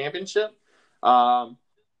WWE Championship. But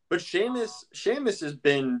Sheamus has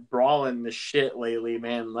been brawling the shit lately,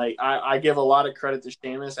 man. Like I give a lot of credit to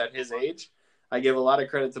Sheamus at his age. I give a lot of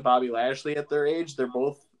credit to Bobby Lashley at their age. They're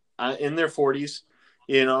both in their 40s,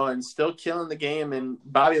 and still killing the game. And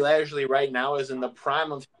Bobby Lashley right now is in the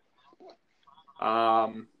prime of.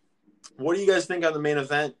 What do you guys think on the main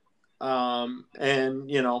event? And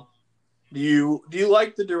do you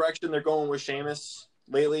like the direction they're going with Sheamus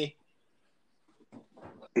lately?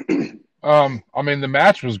 I mean, the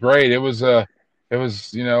match was great. It was on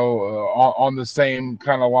the same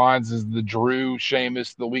kind of lines as the Drew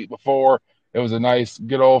Sheamus the week before. It was a nice,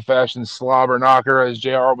 good old fashioned slobber knocker, as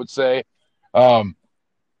JR would say.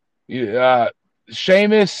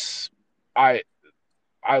 Sheamus, I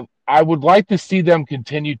would like to see them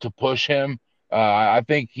continue to push him. I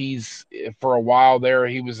think for a while there,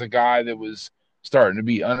 he was a guy that was starting to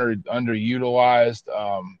be underutilized.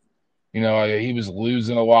 He was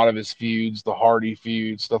losing a lot of his feuds, the Hardy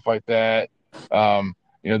feud, stuff like that.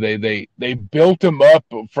 They built him up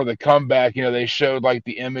for the comeback. They showed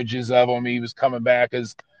the images of him. He was coming back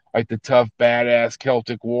as the tough, badass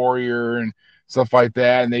Celtic warrior and stuff like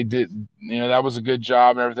that. And they did, that was a good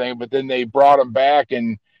job and everything. But then they brought him back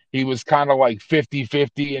and he was kind of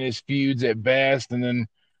 50-50 in his feuds at best. And then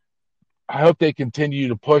I hope they continue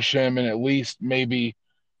to push him and at least maybe,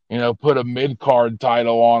 put a mid-card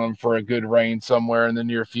title on him for a good reign somewhere in the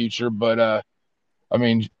near future. But,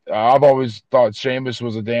 I've always thought Sheamus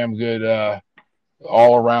was a damn good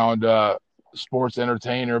all-around sports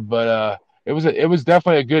entertainer. But it was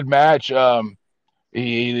definitely a good match.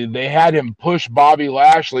 They had him push Bobby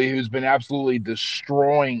Lashley, who's been absolutely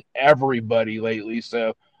destroying everybody lately.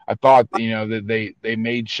 So I thought, that they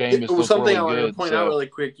made Sheamus look really good. I wanted to point out really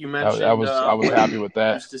quick. You mentioned I was happy with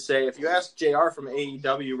that. Used to say if you asked JR from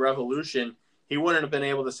AEW Revolution, he wouldn't have been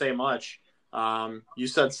able to say much. You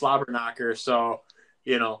said slobber knocker, so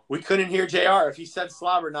we couldn't hear JR if he said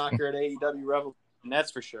slobber knocker at AEW Revolution.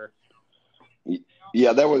 That's for sure.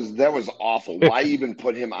 Yeah, that was awful. Why even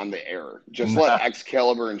put him on the air? Just let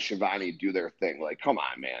Excalibur and Shivani do their thing. Come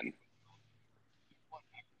on, man.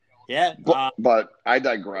 Yeah. But I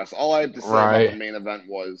digress. All I have to say about Right. the main event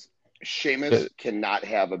was Sheamus cannot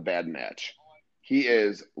have a bad match. He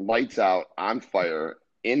is lights out, on fire,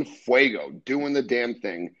 in fuego, doing the damn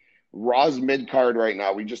thing. Raw's mid card right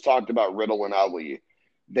now. We just talked about Riddle and Ali.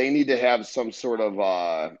 They need to have some sort of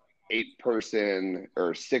 8-person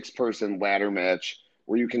or 6-person ladder match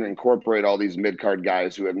where you can incorporate all these mid card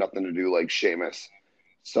guys who have nothing to do, like Sheamus.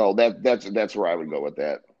 So that's where I would go with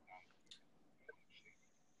that.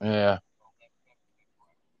 Yeah.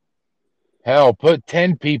 Hell, put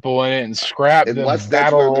 10 people in it and scrap the Unless that's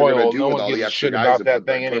battle what they're going to royal. do No with one all gives the a extra shit guys about and that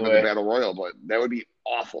thing put them in the anyway. battle royal, but that would be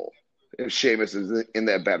awful if Sheamus is in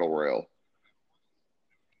that battle royal.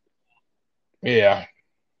 Yeah.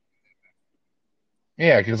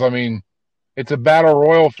 Yeah, because I mean, it's a battle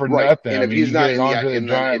royal for Right. nothing. And I if mean, he's you get not it in the onto the and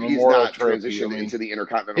then giant if he's memorial not trophy. I transitioned mean, into the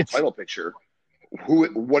Intercontinental it's title picture,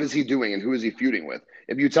 what is he doing and who is he feuding with?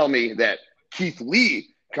 If you tell me that Keith Lee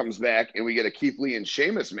comes back and we get a Keith Lee and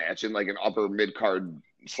Sheamus match in like an upper mid card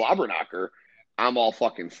slobber knocker, I'm all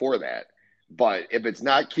fucking for that. But if it's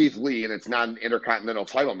not Keith Lee and it's not an Intercontinental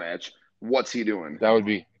title match, what's he doing? that would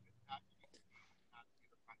be.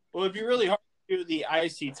 Well, it'd be really hard to do the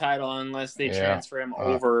IC title unless they Yeah. transfer him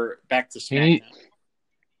over back to He need, SmackDown.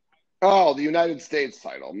 Oh, the United States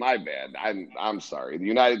title. My bad. I'm sorry. The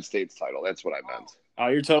United States title. That's what I meant. Oh,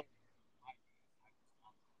 you're totally.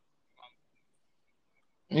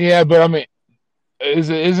 yeah, but I mean,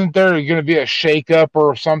 isn't there going to be a shakeup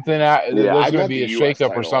or something? Yeah, There's I going to meant be the a U.S.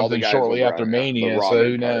 shakeup or title. All the something guys shortly over after on the Mania, Raw so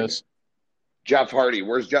who mid card. knows? Jeff Hardy.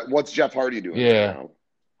 What's Jeff Hardy doing right Yeah. now?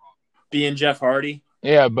 Being Jeff Hardy.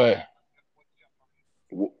 Yeah, but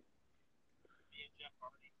W-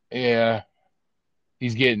 yeah,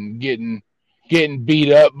 he's getting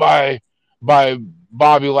beat up by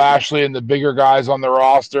Bobby Lashley and the bigger guys on the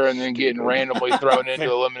roster, and then getting Stupid. randomly thrown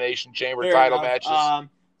into Elimination Chamber Fair title enough. matches.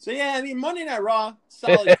 So yeah, I mean Monday Night Raw,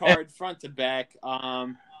 solid card front to back.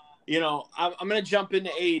 You know, I'm gonna jump into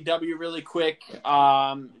AEW really quick.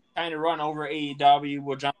 Kind of run over AEW.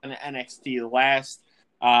 We'll jump into NXT last,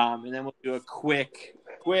 and then we'll do a quick.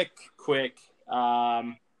 Wait,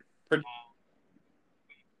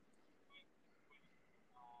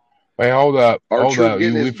 hold up. R-Truth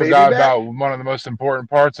getting We his baby forgot back? about one of the most important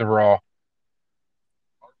parts of Raw.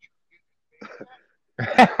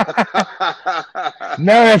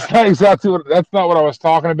 No, that's not what I was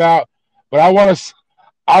talking about. But I want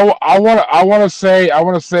to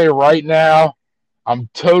say right now, I'm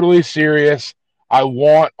totally serious. I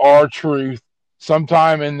want R-Truth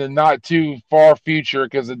sometime in the not too far future,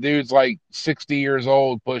 because the dude's like 60 years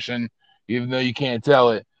old pushing, even though you can't tell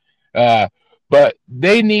it. But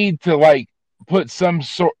they need to like put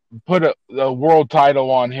a world title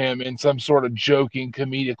on him in some sort of joking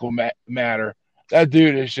comedical matter. That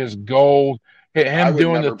dude is just gold. Him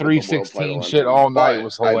doing the 316 shit all night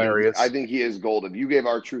was hilarious. I think he is gold. If you gave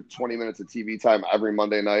R-Truth 20 minutes of TV time every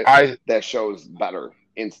Monday night, that show's better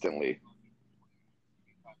instantly.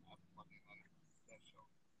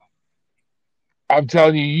 I'm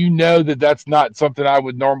telling you, you know that's not something I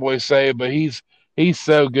would normally say, but he's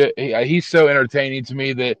so good. He's so entertaining to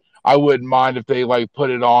me that I wouldn't mind if they like put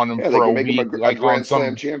it on him for a week, like Grand on Slam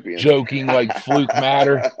some champion. joking like fluke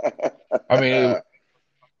matter. I mean,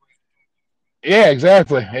 yeah,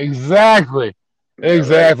 exactly, right.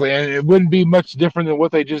 And it wouldn't be much different than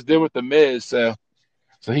what they just did with the Miz. So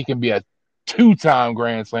he can be a 2-time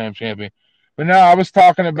Grand Slam champion. But no, I was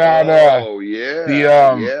talking about right.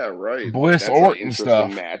 Bliss That's Orton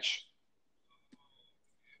stuff. Match.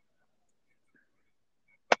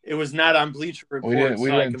 It was not on Bleacher Report.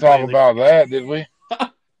 We didn't talk about that, did we?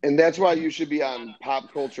 And that's why you should be on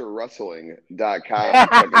popculturewrestling.com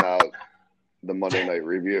checking out the Monday Night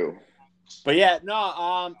Review. But yeah,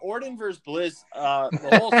 no, Orton versus Bliss,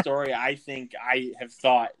 the whole story I think I have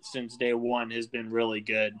thought since day one has been really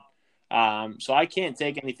good. So I can't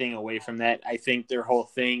take anything away from that. I think their whole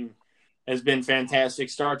thing has been fantastic,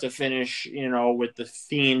 start to finish, you know, with the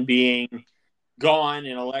Fiend being gone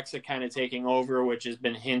and Alexa kind of taking over, which has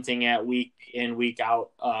been hinting at week in, week out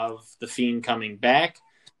of the Fiend coming back.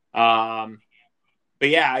 But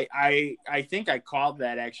yeah, I think I called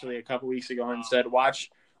that actually a couple weeks ago and said, watch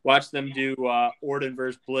them do Orton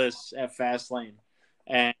versus Bliss at Fastlane.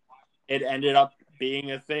 And it ended up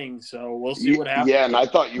being a thing. So we'll see what happens. Yeah, and I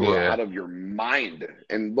thought you were out of your mind.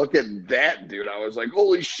 And look at that, dude. I was like,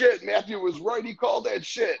 holy shit, Matthew was right. He called that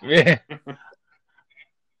shit. Yeah.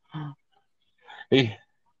 When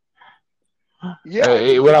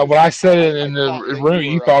I said it in the room,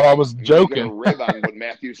 you thought I was joking. A rib on what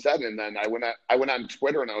Matthew said, and then I went on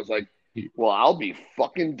Twitter and I was like, well, I'll be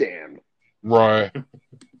fucking damned. Right.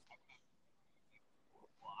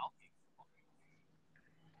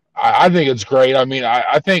 I think it's great. I mean,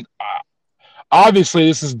 I think obviously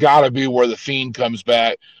this has got to be where the Fiend comes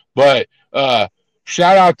back, but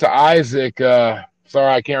shout out to Isaac. Sorry,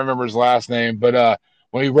 I can't remember his last name, but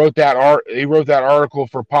when he wrote that article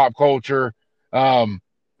for Pop Culture um,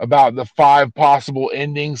 about the 5 possible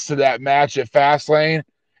endings to that match at Fastlane,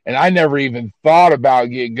 and I never even thought about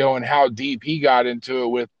going how deep he got into it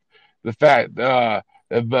with the fact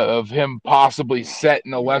of him possibly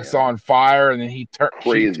setting Alexa on fire, and then she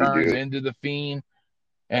Crazy, turns dude. into the Fiend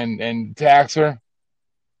and attacks her.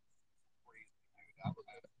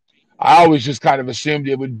 I always just kind of assumed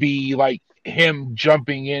it would be like him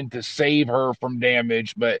jumping in to save her from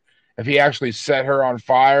damage, but if he actually set her on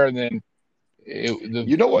fire and then the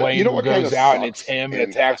You know flame what kind goes of out and it's sucks, him and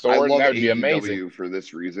and attacks I Orton, love that would be amazing. AEW for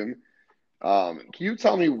this reason. Can you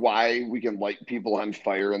tell me why we can light people on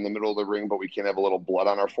fire in the middle of the ring, but we can't have a little blood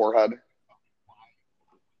on our forehead?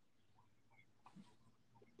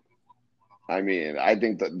 I mean, I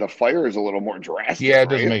think that the fire is a little more Yeah, drastic, it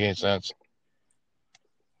doesn't right? make any sense.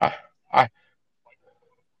 I, I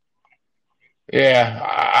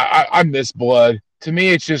yeah, I miss blood. To me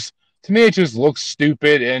it just looks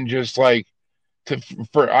stupid and just like to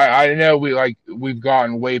for I know we've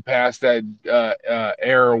gotten way past that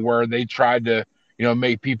era where they tried to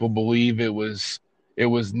make people believe it was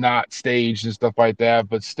not staged and stuff like that,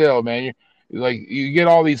 but still, man, you get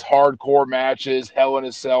all these hardcore matches, Hell in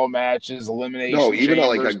a Cell matches, No, elimination even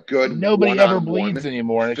like a chambers, good and nobody ever bleeds one-on-one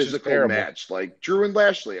anymore, and it's just physical terrible. match, like Drew and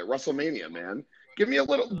Lashley at WrestleMania, man. Give me a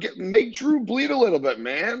make Drew bleed a little bit,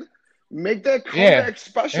 man. Make that Yeah, comeback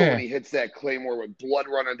special when yeah, he hits that Claymore with blood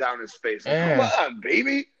running down his face. Like, come yeah, on,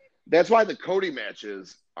 baby. That's why the Cody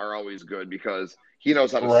matches are always good because he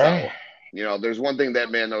knows how to right. sell. You know, there's one thing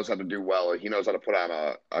that man knows how to do well. He knows how to put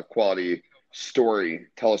on a quality story,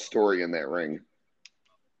 tell a story in that ring.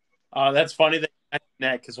 That's funny that you mentioned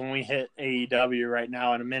that because when we hit AEW right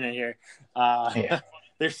now in a minute here, Yeah.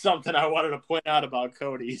 there's something I wanted to point out about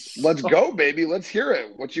Cody. Let's go, baby. Let's hear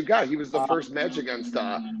it. What you got? He was the Uh, first match against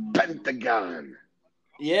Pentagon.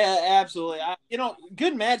 yeah, absolutely.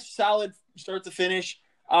 Good match, solid start to finish.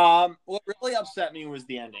 What really upset me was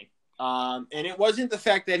the ending. And it wasn't the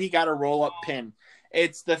fact that he got a roll up pin.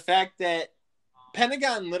 It's the fact that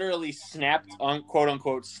Pentagon literally snapped, quote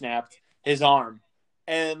unquote, snapped his arm.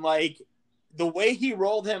 And like the way he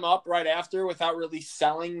rolled him up right after without really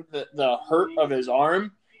selling the hurt of his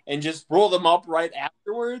arm and just rolled him up right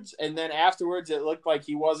afterwards. And then afterwards, it looked like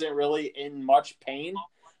he wasn't really in much pain.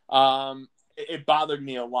 It bothered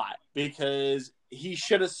me a lot because he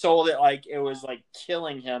should have sold it like it was like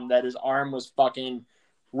killing him that his arm was fucking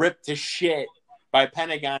ripped to shit by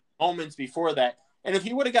Pentagon moments before that. And if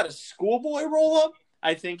he would have got a schoolboy roll up,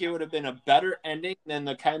 I think it would have been a better ending than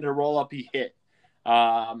the kind of roll up he hit.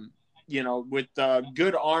 With the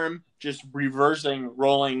good arm, just reversing,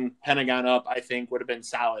 rolling Pentagon up, I think would have been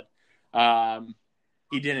solid.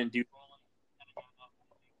 He didn't do.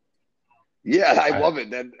 Yeah, I love it.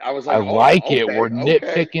 Then I was I like, like oh, it. okay, We're okay.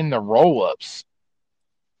 nitpicking the roll ups.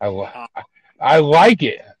 Uh, I like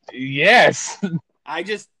it. Yes. It's And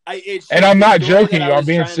just I'm the not story that joking I you. I'm was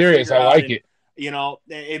being trying to serious. figure I out, like and it.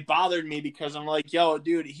 it bothered me because I'm like, yo,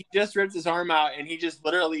 dude, he just ripped his arm out and he just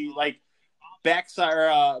literally like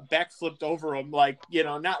backflipped over him, like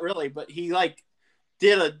not really, but he like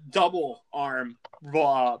did a double arm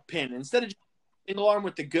pin instead of just single arm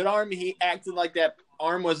with the good arm. He acted like that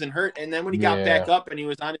arm wasn't hurt, and then when he got back Yeah. up and he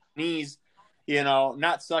was on his knees,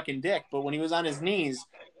 not sucking dick, but when he was on his knees,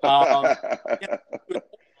 yeah,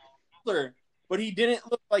 but he didn't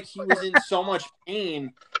look like he was in so much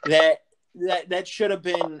pain that should have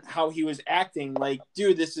been how he was acting. Like,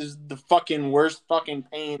 dude, this is the fucking worst fucking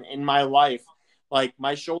pain in my life. Like,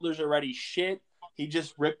 my shoulders are already shit. He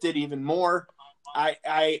just ripped it even more.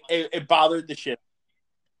 It bothered the shit.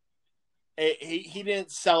 He didn't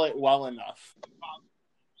sell it well enough.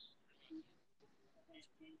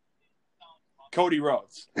 Cody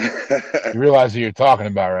Rhodes. You realize who you're talking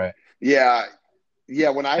about, right? Yeah, yeah.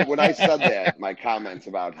 When I said that, my comments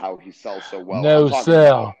about how he sells so well, I'm No talking about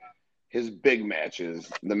sell. his big matches.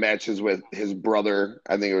 The matches with his brother,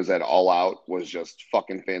 I think it was at All Out, was just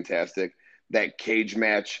fucking fantastic. That cage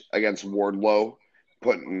match against Wardlow,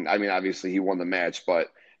 I mean, obviously he won the match, but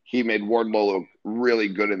he made Wardlow look really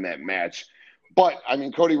good in that match. But I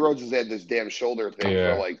mean, Cody Rhodes has had this damn shoulder thing for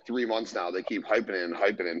Yeah. like 3 months now. They keep hyping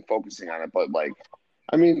it and focusing on it, but like,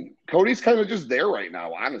 I mean, Cody's kind of just there right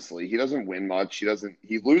now. Honestly, he doesn't win much.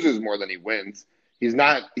 He loses more than he wins. He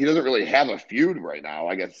doesn't really have a feud right now.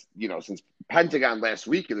 I guess since Pentagon last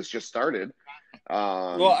week, it's just started.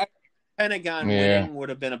 Well, Pentagon Yeah. winning would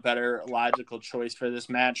have been a better logical choice for this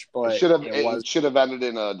match, It but should have it was. it should have ended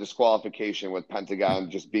in a disqualification with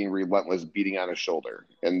Pentagon just being relentless, beating on his shoulder,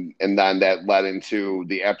 and then that led into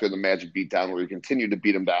the after the match beatdown where he continued to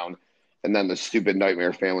beat him down, and then the stupid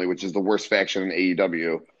Nightmare Family, which is the worst faction in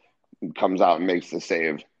AEW, comes out and makes the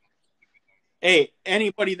save. Hey,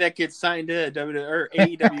 anybody that gets signed to a or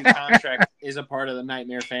AEW contract is a part of the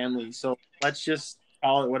Nightmare Family. So let's just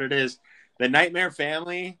call it what it is. The Nightmare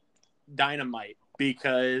Family Dynamite,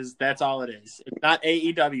 because that's all it is. It's not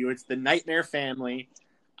AEW, it's the Nightmare Family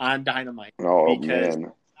on Dynamite, Oh because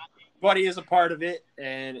man. everybody is a part of it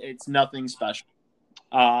and it's nothing special.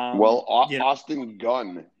 Well, You know, Austin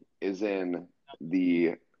Gunn is in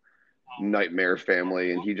the Nightmare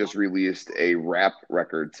Family, and he just released a rap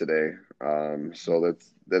record today. So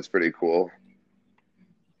that's pretty cool.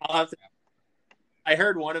 I'll have to, I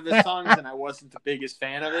heard one of his songs and I wasn't the biggest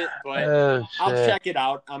fan of it, but Oh I'll shit. check it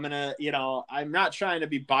out. I'm gonna, I'm not trying to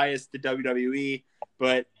be biased to WWE,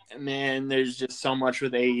 but man, there's just so much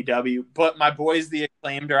with AEW. But my boys, the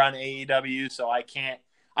Acclaimed, are on AEW, so I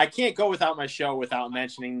can't go without my show without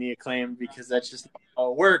mentioning the Acclaimed, because that's just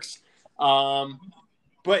how it works.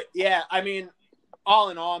 But yeah, I mean, all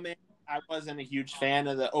in all, man, I wasn't a huge fan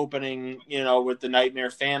of the opening, with the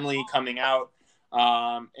Nightmare Family coming out,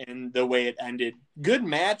 and the way it ended. Good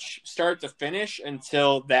match, start to finish,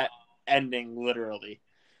 until that ending, literally.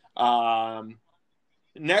 Um,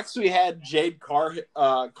 Next, we had Jade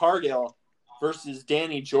Cargill versus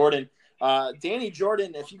Danny Jordan. Danny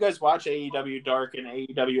Jordan, if you guys watch AEW Dark and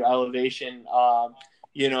AEW Elevation,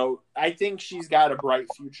 I think she's got a bright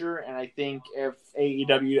future. And I think if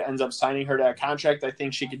AEW ends up signing her to a contract, I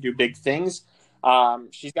think she could do big things.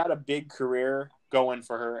 She's got a big career going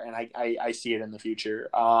for her, and I see it in the future.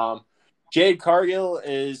 Jade Cargill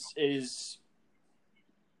is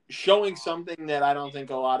showing something that I don't think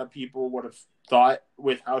a lot of people would have thought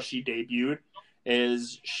with how she debuted.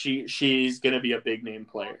 Is she's going to be a big name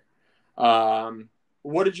player.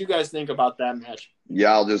 What did you guys think about that match?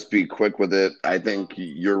 Yeah, I'll just be quick with it. I think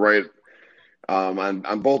you're right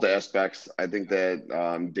on both aspects. I think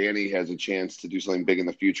that Danny has a chance to do something big in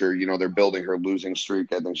the future. They're building her losing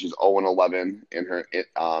streak. I think she's 0-11 in her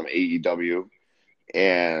AEW.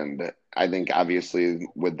 And I think obviously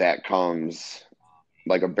with that comes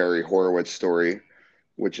like a Barry Horowitz story,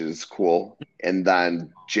 which is cool. And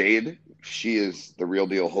then Jade, she is the real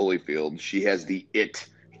deal Holyfield. She has the it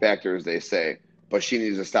factor, as they say, but she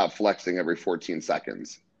needs to stop flexing every 14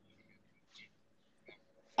 seconds.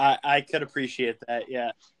 I could appreciate that.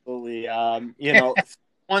 Yeah, absolutely.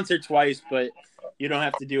 Once or twice, but you don't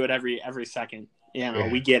have to do it every second.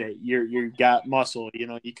 We get it. You got muscle. You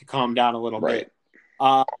could calm down a little Right.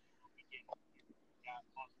 bit.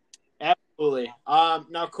 Absolutely.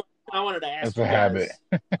 Now, I wanted to ask That's you a guys,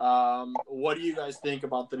 habit. what do you guys think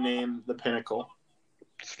about the name The Pinnacle?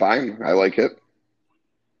 It's fine. I like it.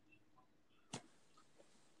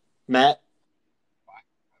 Matt?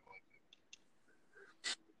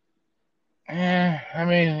 I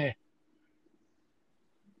mean,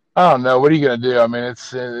 I don't know. What are you gonna do? I mean,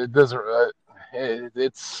 it doesn't.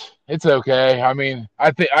 It's okay. I mean,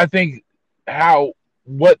 I think how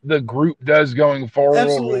what the group does going forward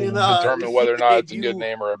Absolutely. will And determine whether or huge not it's a good debut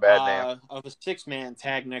name or a bad name. of a 6-man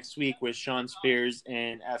tag next week with Sean Spears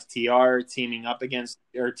and FTR teaming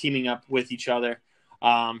up with each other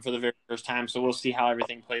for the very first time. So we'll see how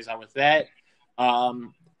everything plays out with that.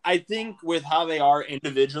 I think with how they are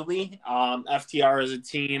individually, FTR as a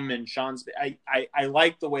team and Sean's, I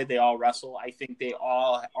like the way they all wrestle. I think they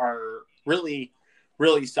all are really,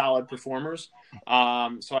 really solid performers.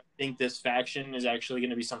 So I think this faction is actually going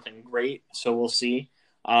to be something great. So we'll see.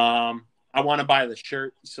 I want to buy the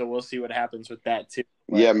shirt, so we'll see what happens with that too.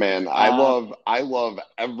 But, yeah, man. I love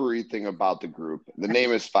everything about the group. The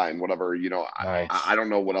name is fine, whatever. Nice. I don't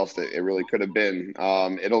know what else it really could have been.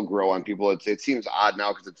 It'll grow on people. It seems odd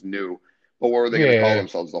now because it's new. But what were they going to call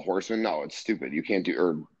themselves? The Horsemen? No, it's stupid. You can't do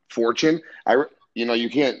or Fortune. You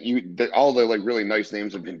can't. All the like really nice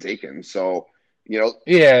names have been taken. So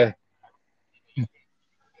Yeah.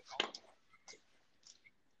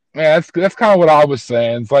 Yeah, that's kind of what I was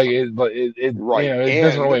saying. It's like it right, it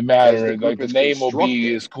doesn't and really as the matter. Like group the is name will be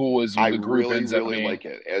constructed, as cool as I the group really, ends up really being. like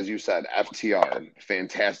it. As you said, FTR,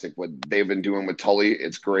 fantastic. What they've been doing with Tully,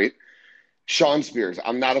 it's great. Sean Spears,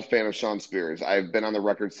 I'm not a fan of Sean Spears. I've been on the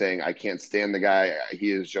record saying I can't stand the guy.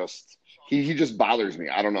 He is just he just bothers me.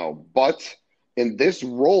 I don't know. But in this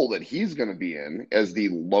role that he's going to be in as the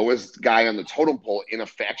lowest guy on the totem pole in a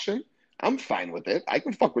faction, I'm fine with it. I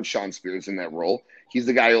can fuck with Sean Spears in that role. He's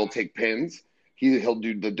the guy who'll take pins. He'll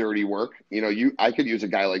do the dirty work. I could use a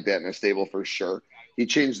guy like that in a stable for sure. He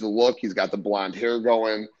changed the look. He's got the blonde hair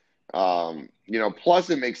going. Plus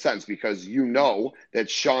it makes sense because that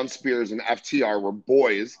Shawn Spears and FTR were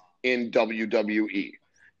boys in WWE.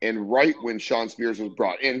 And right when Shawn Spears was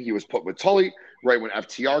brought in, he was put with Tully. Right when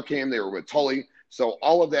FTR came, they were with Tully. So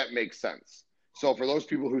all of that makes sense. So for those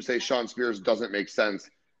people who say Shawn Spears doesn't make sense,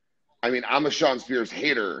 I mean, I'm a Shawn Spears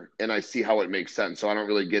hater, and I see how it makes sense. So I don't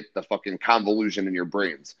really get the fucking convolution in your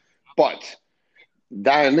brains. But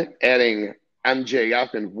then adding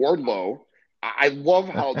MJF and Wardlow, I love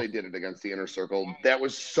how they did it against the Inner Circle. That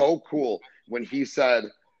was so cool when he said,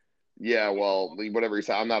 yeah, well, whatever he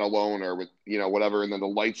said, I'm not alone or with, whatever. And then the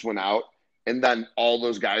lights went out and then all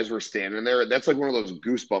those guys were standing there. That's like one of those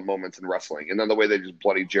goosebump moments in wrestling. And then the way they just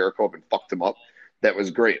bloody Jericho up and fucked him up, that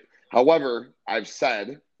was great. However, I've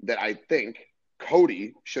said that I think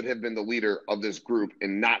Cody should have been the leader of this group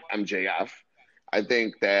and not MJF. I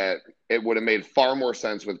think that it would have made far more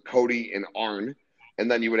sense with Cody and Arn. And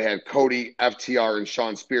then you would have had Cody, FTR, and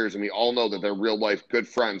Shawn Spears. And we all know that they're real life good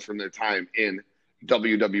friends from their time in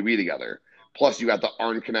WWE together. Plus, you got the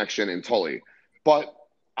Arn connection and Tully. But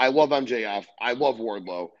I love MJF. I love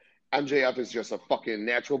Wardlow. MJF is just a fucking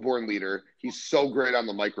natural born leader. He's so great on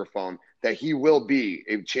the microphone that he will be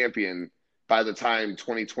a champion by the time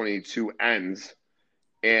 2022 ends.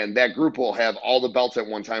 And that group will have all the belts at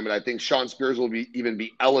one time. And I think Shawn Spears will even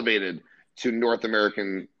be elevated to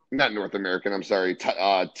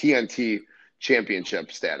TNT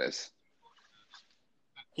championship status.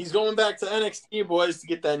 He's going back to NXT, boys, to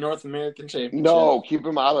get that North American championship. No, keep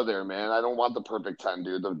him out of there, man. I don't want the perfect 10,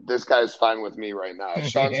 dude. This guy's fine with me right now.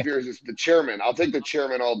 Shawn Spears is the chairman. I'll take the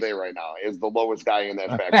chairman all day right now. Is the lowest guy in that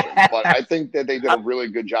faction. But I think that they did a really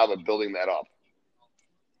good job of building that up.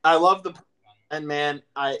 I love man.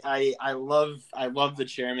 I love the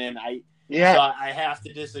chairman. So I have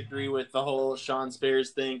to disagree with the whole Shawn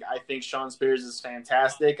Spears thing. I think Shawn Spears is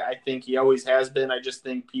fantastic. I think he always has been. I just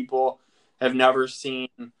think people have never seen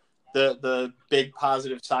the big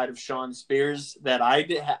positive side of Shawn Spears that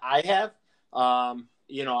I have.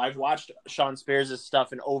 I've watched Shawn Spears'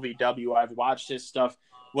 stuff in OVW. I've watched his stuff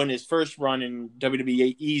when his first run in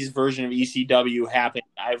WWE's version of ECW happened.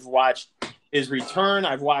 I've watched his return.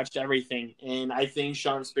 I've watched everything. And I think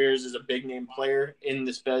Shawn Spears is a big name player in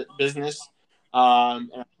this business. And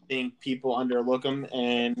I think people underlook him.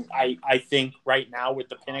 And I think right now with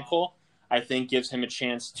the Pinnacle, I think gives him a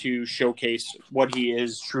chance to showcase what he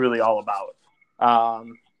is truly all about.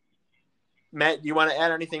 Matt, do you want to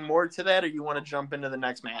add anything more to that, or you want to jump into the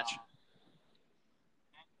next match?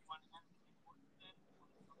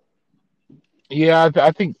 Yeah,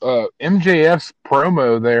 I think MJF's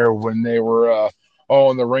promo there when they were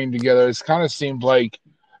all in the ring together, it's kind of seemed like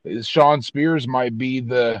Shawn Spears might be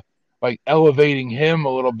elevating him a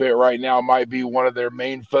little bit right now, might be one of their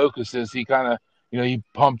main focuses. He kind of, he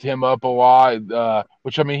pumped him up a lot,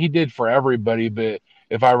 which I mean he did for everybody, but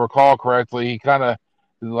if I recall correctly, he kind of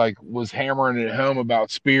was hammering it home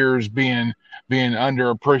about Spears being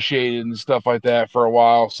underappreciated and stuff like that for a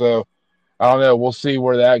while. So I don't know. We'll see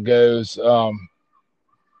where that goes.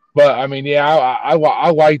 But I mean, yeah, I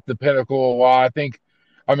like the Pinnacle a lot. I think,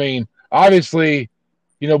 I mean, obviously,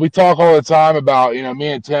 we talk all the time about, me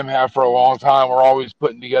and Tim have for a long time. We're always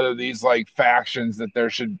putting together these factions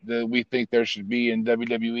that we think there should be in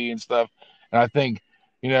WWE and stuff. And I think,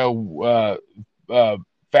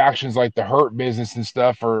 factions like the Hurt Business and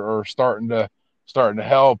stuff are starting to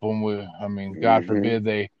help. And God forbid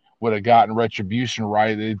they would have gotten Retribution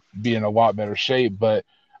right, they'd be in a lot better shape. But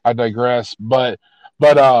I digress. But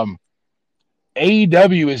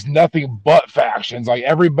AEW is nothing but factions. Like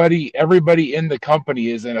everybody in the company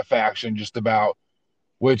is in a faction just about,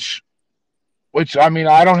 which I mean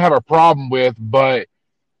I don't have a problem with, but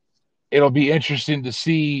it'll be interesting to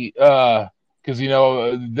see because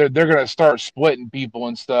they're gonna start splitting people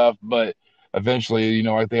and stuff, but eventually,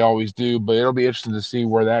 like they always do. But it'll be interesting to see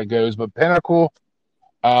where that goes. But Pinnacle,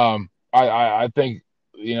 I think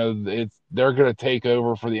they're gonna take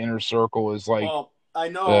over for the Inner Circle as Well, I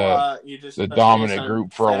know you just the dominant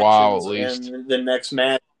group for a while at least. And the next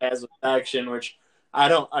match has a faction, which I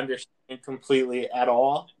don't understand completely at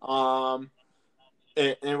all.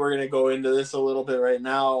 And we're going to go into this a little bit right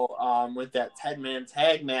now with that 10-man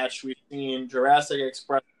tag match. We've seen Jurassic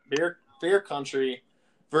Express, Beer Country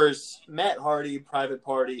versus Matt Hardy, Private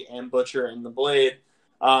Party, and Butcher and the Blade.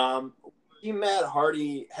 See Matt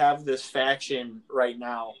Hardy have this faction right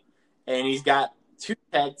now, and he's got 2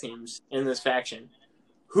 tag teams in this faction.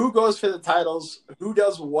 Who goes for the titles? Who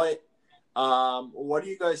does what? What do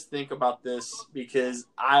you guys think about this? Because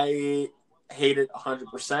I hate it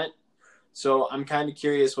 100%. So I'm kind of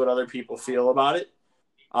curious what other people feel about it.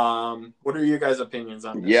 What are your guys' opinions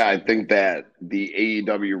on this? Yeah, I think that the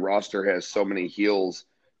AEW roster has so many heels.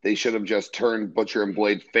 They should have just turned Butcher and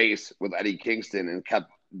Blade face with Eddie Kingston and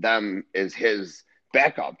kept them as his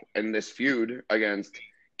backup in this feud against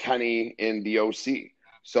Kenny and the OC.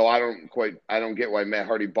 So I don't get why Matt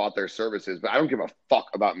Hardy bought their services, but I don't give a fuck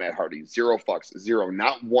about Matt Hardy. Zero fucks, zero,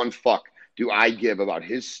 not one fuck do I give about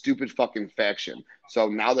his stupid fucking faction. So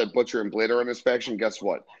now that Butcher and Blade are in this faction, guess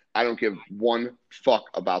what? I don't give one fuck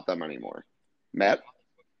about them anymore. Matt?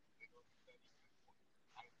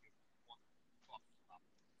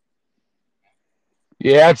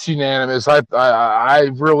 Yeah, it's unanimous. I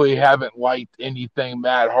really haven't liked anything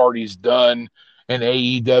Matt Hardy's done in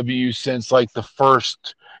AEW since like the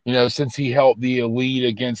first, since he helped the Elite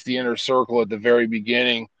against the Inner Circle at the very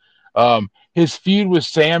beginning. His feud with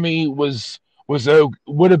Sammy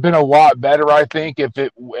would have been a lot better, I think, if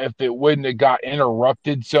it wouldn't have got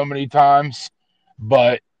interrupted so many times.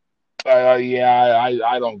 But yeah,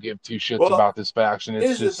 I don't give two shits Well, about this faction.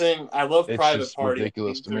 here's the thing. I love It's Private just Party. I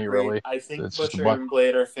ridiculous think to they're me, great. really. I think It's just a Butcher bunch. and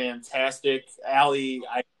Blade are fantastic. Allie,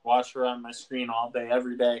 I watch her on my screen all day,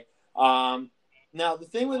 every day. Now, the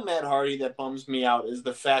thing with Matt Hardy that bums me out is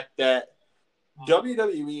the fact that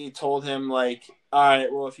WWE told him, like, all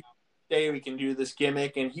right, well, if you stay, we can do this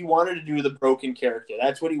gimmick. And he wanted to do the broken character.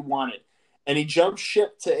 That's what he wanted. And he jumped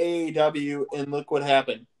ship to AEW, and look what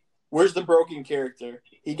happened. Where's the broken character?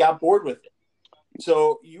 He got bored with it.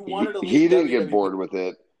 So you wanted to He leave didn't get WWE. bored with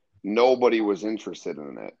it. Nobody was interested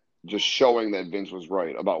in it. Just showing that Vince was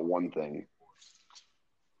right about one thing.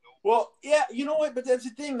 Well, yeah, you know what? But that's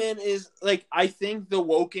the thing, man, is like I think the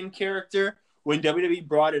Woken character, when WWE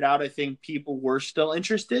brought it out, I think people were still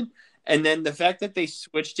interested. And then the fact that they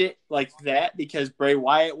switched it like that because Bray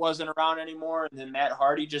Wyatt wasn't around anymore and then Matt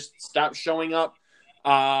Hardy just stopped showing up,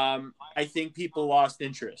 I think people lost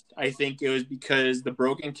interest. I think it was because the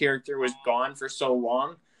broken character was gone for so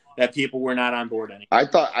long that people were not on board anymore. I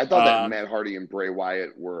thought that Matt Hardy and Bray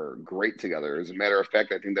Wyatt were great together. As a matter of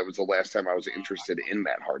fact, I think that was the last time I was interested in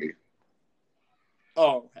Matt Hardy.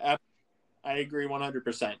 Oh, I agree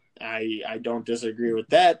 100%. I don't disagree with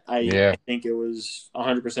that. Yeah. I think it was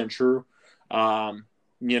 100% true.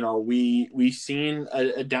 We seen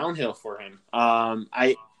a downhill for him.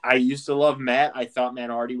 I used to love Matt. I thought Matt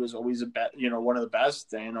Hardy was always one of the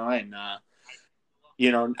best. And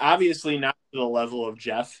obviously not to the level of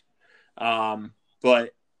Jeff.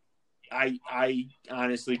 But I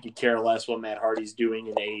honestly could care less what Matt Hardy's doing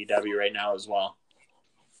in AEW right now as well.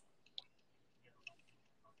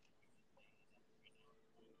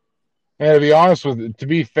 And to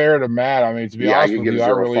be fair to Matt, I mean, to be Yeah, I honest could with give you, I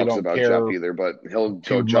zero really fucks don't about care Jeff either, but he'll go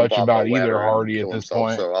too jump much off a about either ladder and Hardy at kill this himself.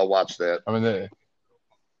 point. So I'll watch that. I mean,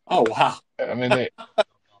 Oh wow! they,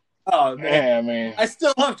 Oh man, yeah, I mean, I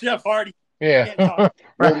still love Jeff Hardy. yeah.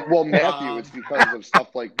 Well, Matthew, it's because of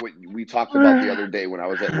stuff like what we talked about the other day when I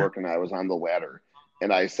was at work and I was on the ladder.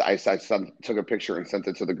 And I took a picture and sent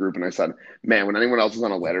it to the group. And I said, man, when anyone else is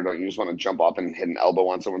on a ladder, don't you just want to jump off and hit an elbow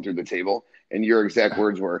on someone through the table? And your exact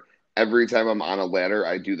words were, every time I'm on a ladder,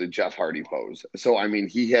 I do the Jeff Hardy pose. So, I mean,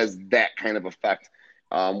 he has that kind of effect.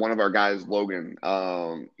 One of our guys, Logan,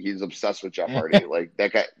 he's obsessed with Jeff Hardy. Like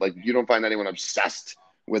that guy, like you don't find anyone obsessed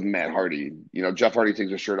with Matt Hardy. You know, Jeff Hardy takes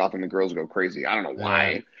his shirt off and the girls go crazy. I don't know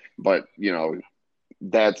why, but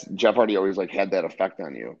that's Jeff Hardy always like had that effect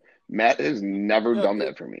on you. Matt has never done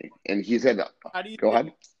that for me, and he's had. How do you Go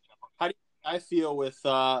ahead. How do I feel with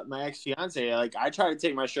my ex fiance? Like I tried to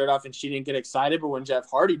take my shirt off and she didn't get excited, but when Jeff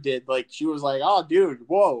Hardy did, like she was like, "Oh, dude,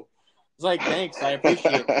 whoa!" It's like, "Thanks, I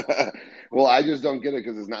appreciate it." Well, I just don't get it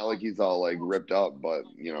because it's not like he's all like ripped up, but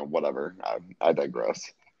whatever. I digress.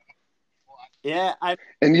 Yeah, I'm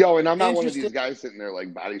And I'm not one of these interested. guys sitting there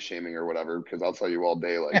like body shaming or whatever, because I'll tell you all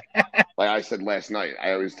day, like I said last night,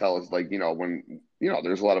 I always tell us like, when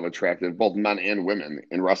there's a lot of attractive both men and women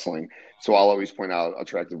in wrestling. So I'll always point out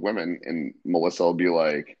attractive women and Melissa will be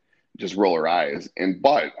like, just roll her eyes.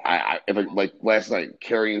 But if like last night,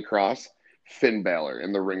 Karrion Kross, Finn Balor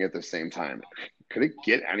in the ring at the same time. Could it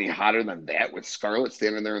get any hotter than that with Scarlett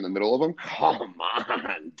standing there in the middle of them? Come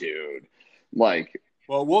on, dude. Like,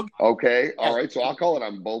 Well, okay, all right. So I'll call it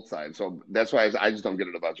on both sides. So that's why I just don't get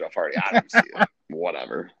it about Jeff Hardy. I don't see it.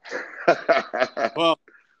 Whatever. well,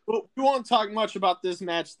 we won't talk much about this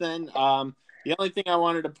match then. The only thing I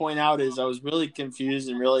wanted to point out is I was really confused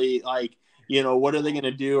and really like, what are they going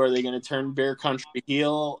to do? Are they going to turn Bear Country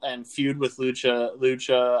heel and feud with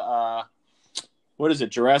Lucha? What is it?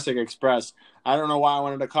 Jurassic Express. I don't know why I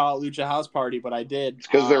wanted to call it Lucha House Party, but I did. It's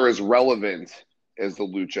because they're as relevant as the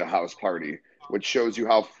Lucha House Party, which shows you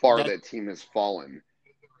how far that team has fallen.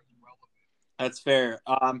 That's fair.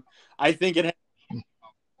 I think it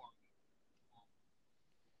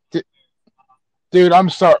Dude, I'm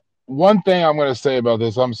sorry. One thing I'm going to say about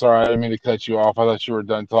this, I'm sorry, I didn't mean to cut you off. I thought you were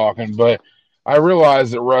done talking, but I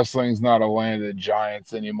realize that wrestling's not a land of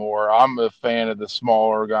giants anymore. I'm a fan of the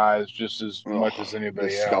smaller guys just as much Oh, as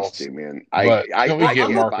anybody else. disgusting, man. But can we I get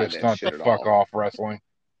can't buy Marco that Stunt the shit at fuck all. off wrestling?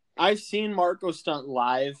 I've seen Marco Stunt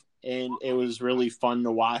live, and it was really fun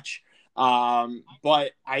to watch.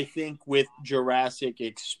 But I think with Jurassic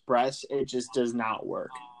Express, it just does not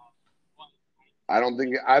work. I don't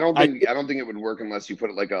think I it would work unless you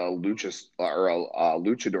put like a lucha or a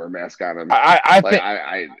luchador mask on him. I Like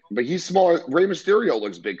think but he's smaller. Rey Mysterio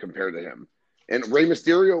looks big compared to him, and Rey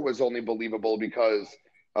Mysterio was only believable because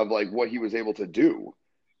of like what he was able to do.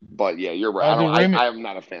 But yeah, you're right. dude, Raymond, I'm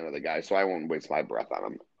not a fan of the guy, so I won't waste my breath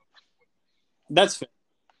on him. that's fair.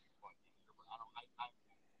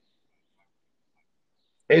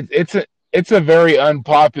 it's a very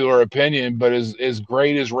unpopular opinion, but as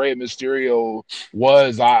great as Rey Mysterio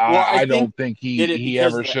was, Well, I I think don't think did it he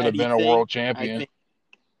because ever of the should have Eddie been a thing. world I champion. think.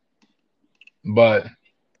 But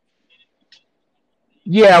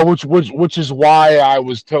yeah, which is why I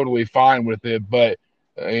was totally fine with it. But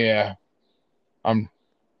yeah, I'm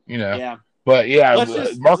you know, Yeah. but yeah,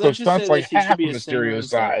 Marco Let's just say Stunt's like this: he should half be of a singer Mysterio's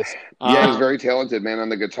instead. size. Yeah, he's Um, very talented, man, on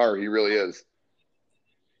the guitar. He really is.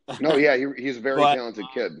 No, yeah, he's a very but talented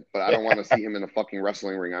kid, but I don't want to see him in a fucking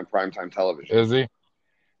wrestling ring on primetime television. Is he?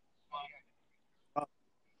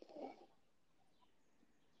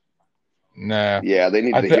 Nah. Yeah, they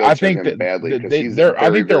need to heel I turn think him that, badly because they he's I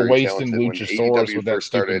very, think they're very wasting talented. When Luchasaurus AEW with that first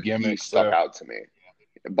stupid started, he gimmick. stuck So out to me.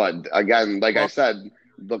 But again, like I well, said,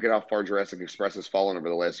 look at how far Jurassic Express has fallen over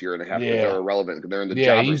the last year and a half because they're yeah, irrelevant. They're in the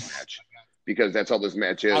yeah, jobbers he's. match because that's all this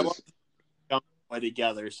match I love is. them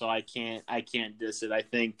together, so I can't diss it. I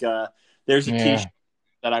think there's a Yeah, T-shirt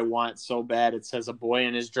that I want so bad. It says "A Boy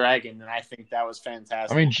and His Dragon," and I think that was I mean,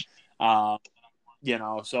 fantastic.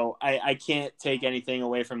 So I can't take anything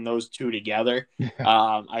away from those two together.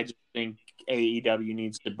 I just think AEW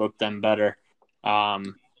needs to book them better. But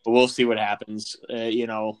we'll see what happens.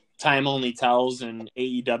 Time only tells, and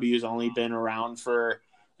AEW has only been around for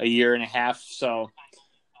a year and a half, so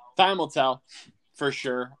time will tell for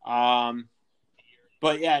sure.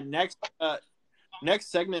 But yeah, next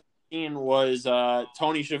segment was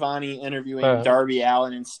Tony Schiavone interviewing Darby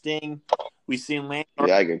Allin and Sting. We seen Lance.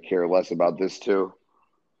 Yeah, I could care less about this too.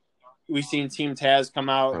 We've seen Team Taz come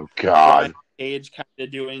out. oh God. Brian Cage kind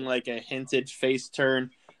of doing like a hinted face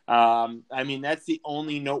turn. I mean, that's the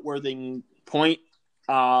only noteworthy point.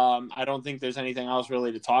 I don't think there's anything else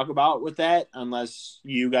really to talk about with that, unless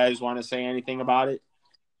you guys want to say anything about it.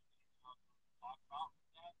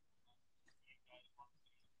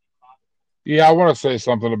 Yeah, I want to say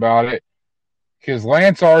something about it because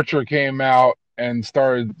Lance Archer came out and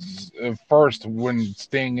started first when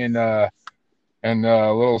Sting and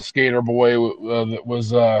little skater boy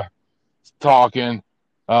was talking.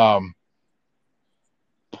 Um,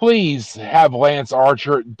 please have Lance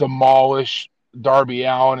Archer demolish Darby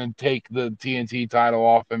Allin and take the TNT title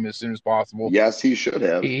off him as soon as possible. Yes, he should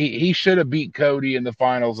have. He should have beat Cody in the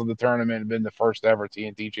finals of the tournament and been the first ever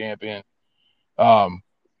TNT champion. Um,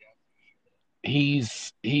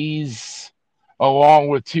 he's along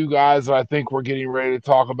with two guys that I think we're getting ready to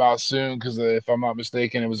talk about soon because if I'm not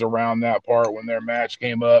mistaken, it was around that part when their match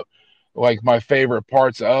came up. Like my favorite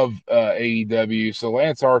parts of AEW. So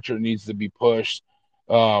Lance Archer needs to be pushed.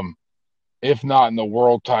 Um, if not in the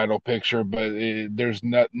world title picture, but there's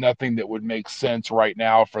nothing that would make sense right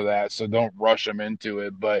now for that. So don't rush him into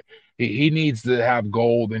it. But he needs to have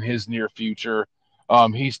gold in his near future.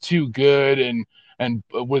 He's too good, and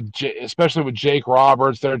with especially with Jake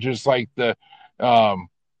Roberts, they're just like um,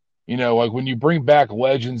 like when you bring back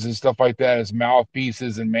legends and stuff like that as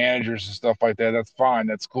mouthpieces and managers and stuff like that. That's fine,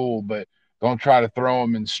 that's cool, but don't try to throw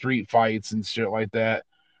them in street fights and shit like that.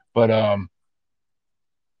 But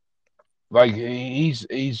like he's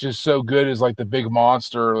just so good as like the big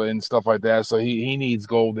monster and stuff like that. So he needs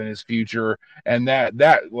gold in his future. And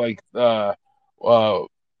that like uh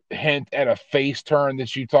hint at a face turn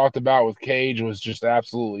that you talked about with Cage was just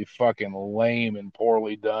absolutely fucking lame and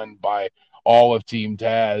poorly done by all of Team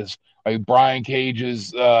Taz. Like Brian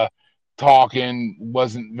Cage's talking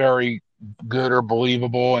wasn't very good or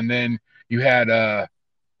believable, and then you had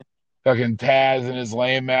fucking Taz and his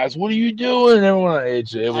lame ass. What are you doing? And everyone,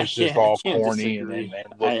 it I was just I all can't corny disagree.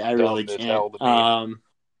 and looked I really dumb as can't. hell to me.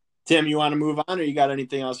 Tim, you want to move on, or you got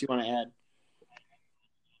anything else you want to add?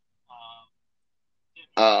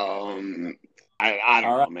 I don't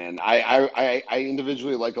All know, right. man. I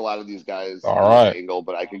individually like a lot of these guys All in this right. angle,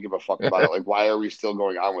 but I could give a fuck about it. Like, why are we still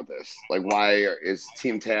going on with this? Like, why is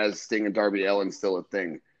Team Taz, Sting, and Darby Allin still a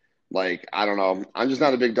thing? Like, I don't know. I'm just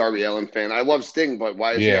not a big Darby Allin fan. I love Sting, but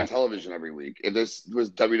why is he Yeah. on television every week? If this was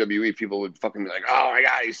WWE, people would fucking be like, oh my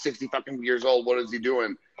God, he's 60 fucking years old. What is he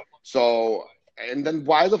doing? So, and then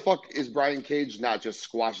why the fuck is Brian Cage not just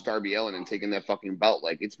squash Darby Allin and taking that fucking belt?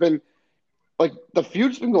 Like, it's been, like, the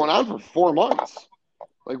feud's been going on for 4 months.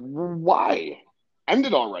 Like, why? End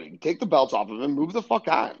it already. Take the belts off of him. Move the fuck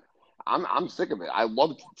on. I'm sick of it. I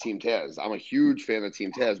love Team Taz. I'm a huge fan of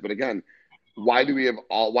Team Taz. But again, why do we have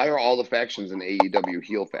all? Why are all the factions in AEW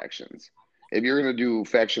heel factions? If you're gonna do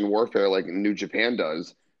faction warfare like New Japan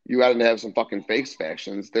does, you got to have some fucking face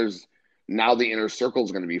factions. There's now the inner circle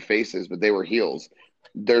is going to be faces, but they were heels.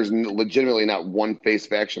 There's legitimately not one face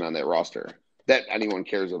faction on that roster that anyone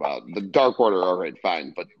cares about. The Dark Order, all right,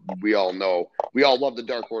 fine, but we all know, we all love the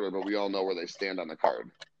Dark Order, but we all know where they stand on the card.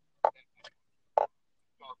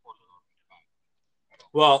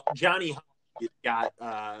 Well, Johnny got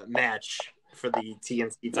a match for the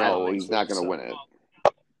TNT title. No, he's not going to win it.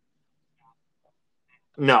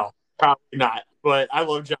 No, probably not. But I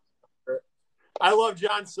love John Silver. I love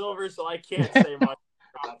John Silver, so I can't say much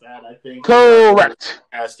about that. I think Correct.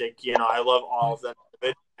 Fantastic. You know, I love all of them.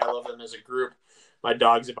 I love them as a group. My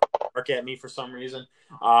dog's about to bark at me for some reason.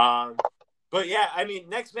 But yeah, I mean,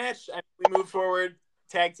 next match, we move forward.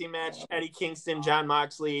 Tag team match: Eddie Kingston, John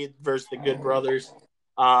Moxley versus the Good Brothers.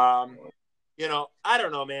 You know, I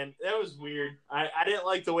don't know, man. That was weird. I didn't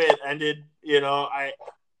like the way it ended. You know,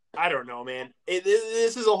 I don't know, man.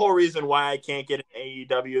 This is a whole reason why I can't get an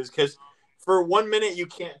AEW is because for 1 minute you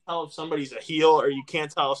can't tell if somebody's a heel or you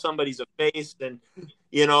can't tell if somebody's a face. And,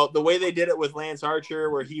 you know, the way they did it with Lance Archer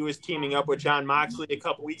where he was teaming up with John Moxley a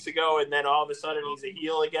couple weeks ago and then all of a sudden he's a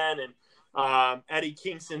heel again and Eddie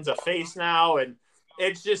Kingston's a face now. And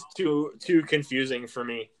it's just too confusing for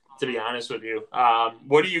me, to be honest with you.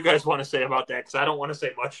 What do you guys want to say about that? Because I don't want to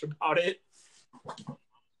say much about it.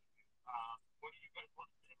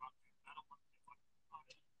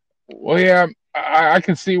 Well, yeah, I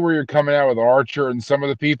can see where you're coming out with Archer and some of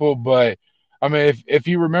the people, but I mean, if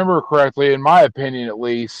you remember correctly, in my opinion at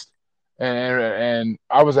least, and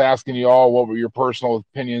I was asking you all what were your personal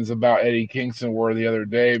opinions about Eddie Kingston were the other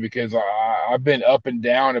day because I've been up and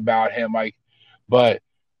down about him, like, but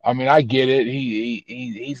I mean, I get it.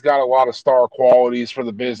 He's got a lot of star qualities for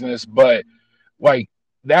the business, but like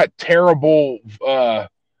that terrible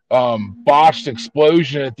botched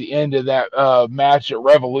explosion at the end of that match at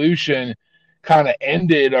Revolution kind of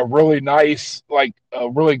ended a really nice, like a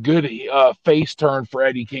really good face turn for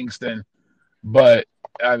Eddie Kingston. But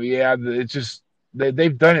yeah, it's just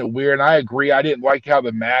they've done it weird. And I agree. I didn't like how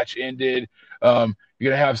the match ended.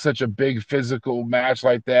 You're gonna have such a big physical match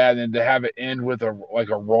like that, and to have it end with a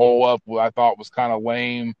roll up, I thought was kind of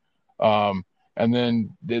lame. And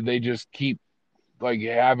then they just keep like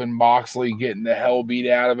having Moxley getting the hell beat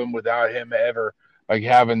out of him without him ever like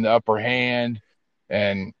having the upper hand.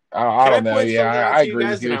 And I don't know. Yeah, I agree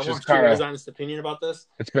with you. It's just kind of honest opinion about this.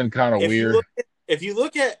 It's been kind of weird. If you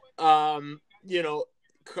look at you know,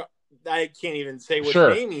 I can't even say which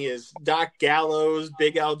name he is. Doc Gallows,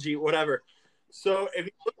 Big LG, whatever. So if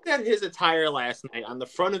you look at his attire last night, on the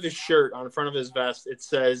front of his shirt, on the front of his vest, it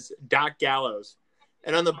says Doc Gallows.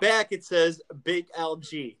 And on the back, it says Big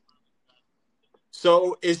LG.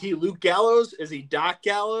 So is he Luke Gallows? Is he Doc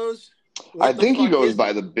Gallows? I think he goes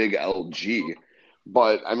by the Big LG.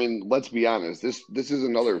 But I mean, let's be honest. This is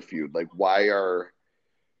another feud. Like, why are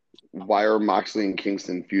Moxley and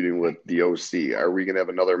Kingston feuding with the OC? Are we gonna have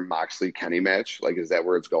another Moxley Kenny match? Like, is that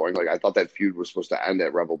where it's going? Like, I thought that feud was supposed to end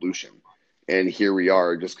at Revolution, and here we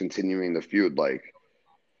are just continuing the feud. Like,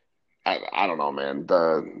 I don't know, man.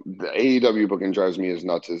 The AEW booking drives me as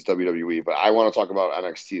nuts as WWE, but I want to talk about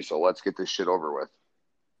NXT, so let's get this shit over with.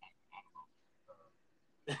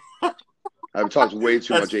 I've talked way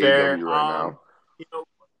too much AEW right now. You know,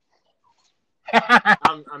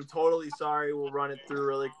 I'm totally sorry. We'll run it through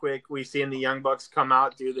really quick. We've seen the Young Bucks come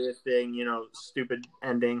out, do their thing, you know, stupid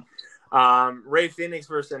ending. Ray Phoenix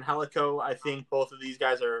versus Angelico. I think both of these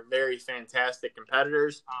guys are very fantastic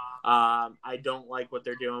competitors. I don't like what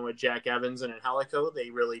they're doing with Jack Evans and Angelico.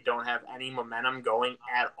 They really don't have any momentum going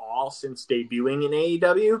at all since debuting in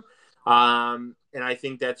AEW. And I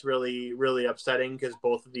think that's really, really upsetting because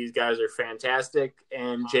both of these guys are fantastic.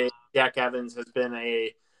 And Jack Evans has been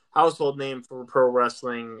a household name for pro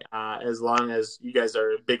wrestling as long as you guys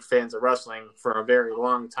are big fans of wrestling for a very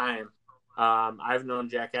long time. I've known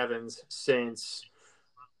Jack Evans since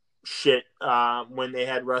when they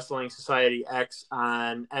had Wrestling Society X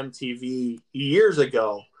on MTV years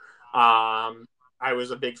ago. I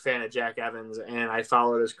was a big fan of Jack Evans, and I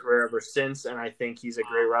followed his career ever since, and I think he's a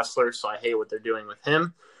great wrestler, so I hate what they're doing with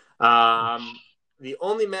him. The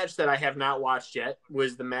only match that I have not watched yet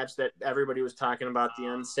was the match that everybody was talking about, the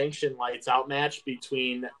unsanctioned lights out match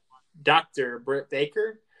between Dr. Britt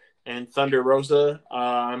Baker and Thunder Rosa.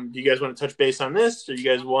 Do you guys want to touch base on this, or you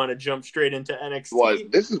guys want to jump straight into NXT? Well,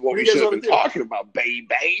 this is what we should have been talking about,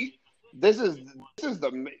 baby. This is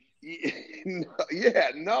the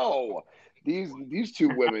no. These two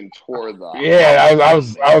women tore the I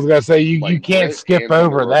was gonna say you can't Britt skip and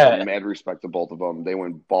over Rosa, that. Mad respect to both of them. They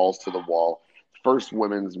went balls to the wall. First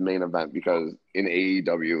women's main event, because in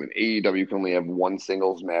AEW can only have one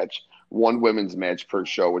singles match, one women's match per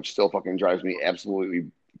show, which still fucking drives me absolutely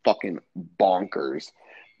fucking bonkers.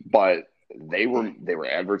 But they were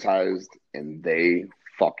advertised and they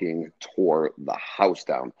fucking tore the house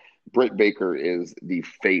down. Britt Baker is the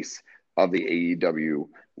face of the AEW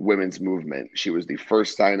women's movement. She was the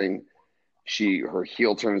first signing. Her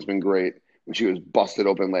heel turn has been great. When she was busted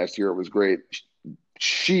open last year, it was great.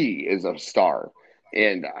 She is a star.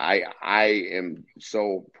 And I am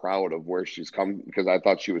so proud of where she's come, because I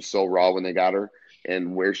thought she was so raw when they got her,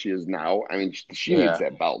 and where she is now. I mean, she needs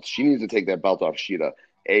that belt. She needs to take that belt off Sheeta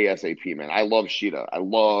ASAP, man. I love Sheeta.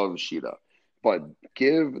 But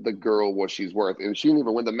give the girl what she's worth. And she didn't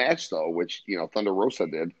even win the match, though, which, Thunder Rosa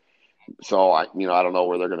did. So, I don't know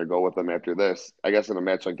where they're going to go with them after this. I guess in a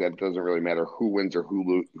match like that, it doesn't really matter who wins or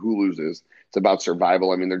who loses. It's about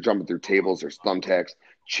survival. I mean, they're jumping through tables, there's thumbtacks,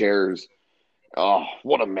 chairs. Oh,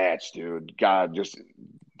 what a match, dude. God,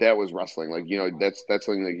 that was wrestling. Like, that's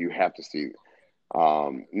something that you have to see.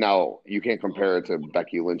 Now, you can't compare it to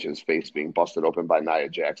Becky Lynch's face being busted open by Nia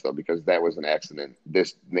Jax, though, because that was an accident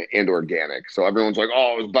and organic. So everyone's like,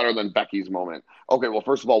 oh, it was better than Becky's moment. Okay, well,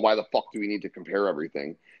 first of all, why the fuck do we need to compare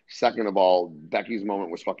everything? Second of all, Becky's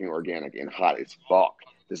moment was fucking organic and hot as fuck.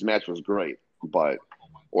 This match was great, but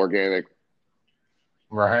organic.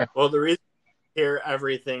 Right. Well, the reason here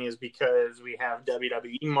everything is because we have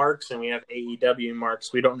WWE marks and we have AEW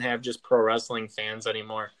marks. We don't have just pro wrestling fans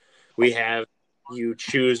anymore. We have you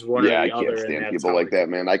choose one or the other. I can't stand people like that,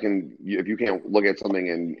 man. If you can't look at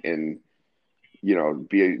something and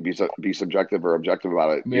be subjective or objective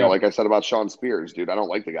about it. Yeah. Like I said about Sean Spears, dude, I don't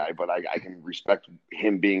like the guy, but I can respect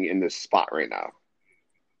him being in this spot right now.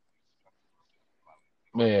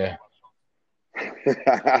 Yeah.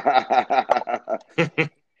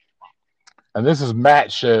 And this is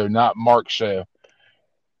Matt's show, not Mark's show.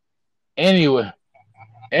 Anyway,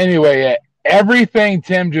 everything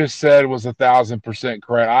Tim just said was 1,000%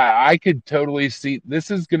 correct. I could totally see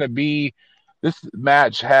this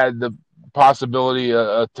match had the possibility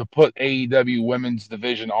to put AEW women's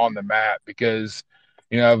division on the map, because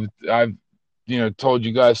I've told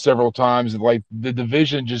you guys several times, like, the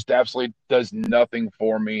division just absolutely does nothing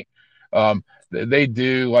for me. They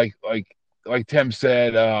do, like Tim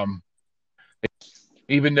said,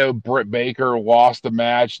 even though Britt Baker lost the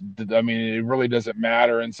match, I mean, it really doesn't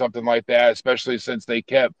matter in something like that, especially since they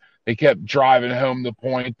kept driving home the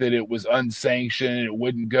point that it was unsanctioned and it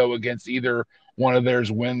wouldn't go against either one of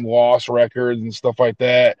theirs win-loss records and stuff like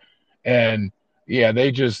that. And yeah,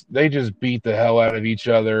 they just beat the hell out of each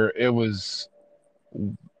other. It was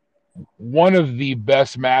one of the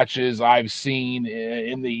best matches I've seen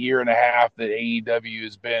in the year and a half that AEW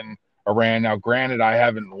has been around. Now, granted, I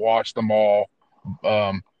haven't watched them all.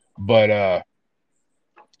 But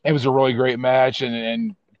it was a really great match,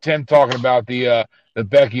 and Tim talking about the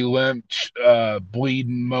Becky Lynch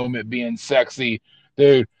bleeding moment being sexy,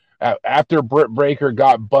 dude. After Britt Baker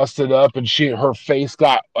got busted up and her face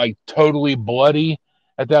got like totally bloody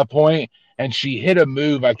at that point, and she hit a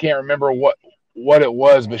move. I can't remember what it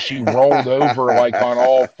was, but she rolled over like on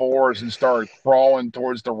all fours and started crawling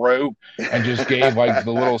towards the rope and just gave like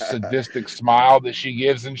the little sadistic smile that she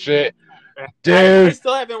gives and shit. Dude, I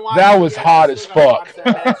still haven't watched that was hot as fuck.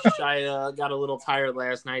 I got a little tired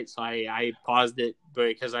last night, so I paused it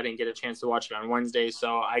because I didn't get a chance to watch it on Wednesday,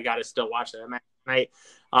 so I got to still watch that match tonight.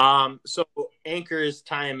 So Anchor's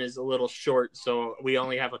time is a little short, so we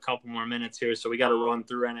only have a couple more minutes here, so we got to run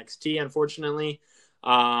through NXT, unfortunately.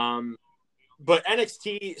 But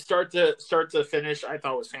NXT start to finish, I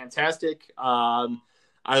thought was fantastic. I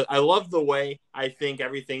love the Way. I think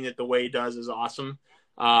everything that the Way does is awesome.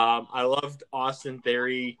 I loved Austin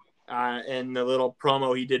Theory and the little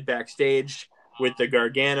promo he did backstage with the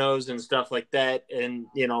Garganos and stuff like that. And,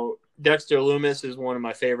 Dexter Lumis is one of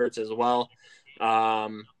my favorites as well.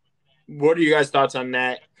 What are you guys' thoughts on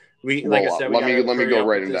that? Let me go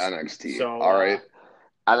right into NXT. So, all right.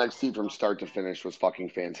 NXT from start to finish was fucking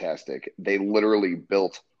fantastic. They literally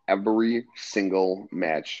built every single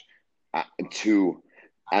match to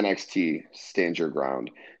NXT Stand Your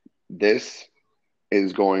Ground. This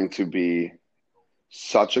is going to be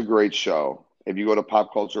such a great show. If you go to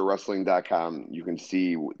popculturewrestling.com, you can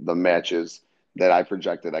see the matches that I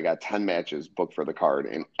projected. I got 10 matches booked for the card,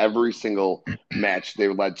 and every single match they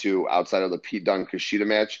led to outside of the Pete Dunne Kushida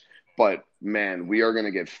match. But man, we are going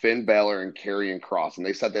to get Finn Balor and Karrion Kross, and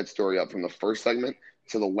they set that story up from the first segment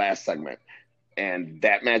to the last segment, and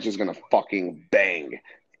that match is going to fucking bang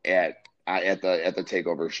at the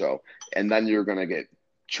Takeover show. And then you're going to get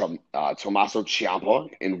Tommaso Ciampa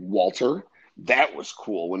and Walter. That was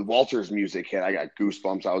cool. When Walter's music hit, I got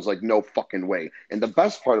goosebumps. I was like, no fucking way. And the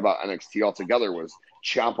best part about NXT altogether was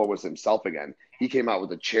Ciampa was himself again. He came out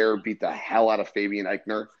with a chair, beat the hell out of Fabian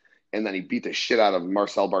Eichner, and then he beat the shit out of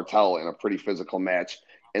Marcel Bartel in a pretty physical match.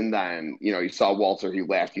 And then, you saw Walter, he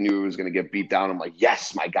laughed. He knew he was going to get beat down. I'm like,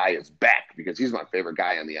 yes, my guy is back, because he's my favorite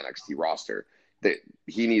guy on the NXT roster. That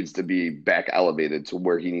he needs to be back elevated to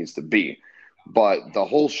where he needs to be. But the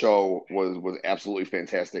whole show was absolutely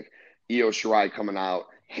fantastic. Io Shirai coming out,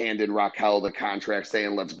 handed Raquel the contract,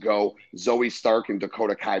 saying, let's go. Zoe Stark and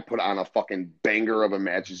Dakota Kai put on a fucking banger of a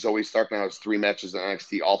match. Zoe Stark now has 3 matches in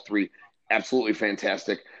NXT, all 3 absolutely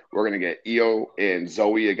fantastic. We're going to get Io and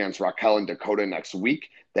Zoe against Raquel and Dakota next week.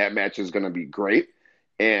 That match is going to be great.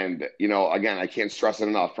 And, again, I can't stress it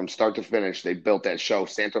enough. From start to finish, they built that show.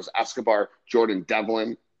 Santos Escobar, Jordan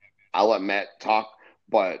Devlin, I'll let Matt talk,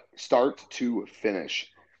 but start to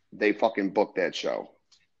finish, they fucking booked that show.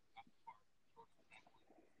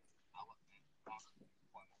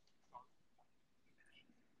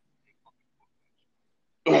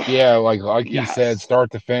 Yeah, like he said, Yes.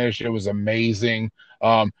 start to finish, it was amazing.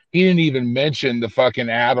 He didn't even mention the fucking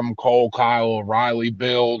Adam Cole, Kyle O'Reilly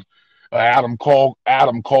build. Adam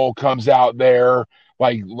Cole comes out there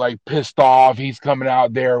like pissed off. He's coming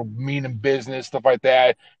out there meaning business, stuff like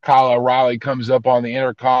that. Kyle O'Reilly comes up on the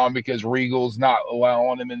intercom because Regal's not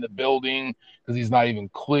allowing him in the building because he's not even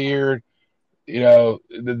cleared.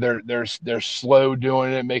 They're slow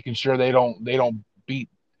doing it, making sure they don't beat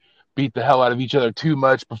the hell out of each other too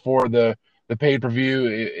much before the pay per view.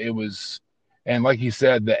 It was, and like you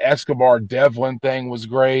said, the Escobar Devlin thing was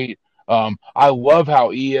great. I love how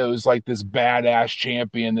Io is like this badass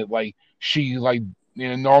champion that she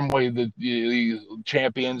normally the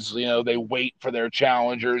champions they wait for their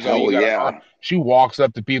challengers. Oh, you Hell gotta earn. yeah. She walks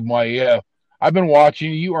up to people like, yeah, I've been watching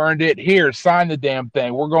you. You earned it. Here, sign the damn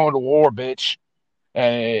thing. We're going to war, bitch.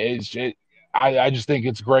 And I just think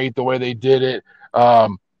it's great the way they did it.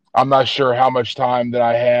 I'm not sure how much time that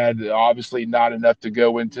I had. Obviously, not enough to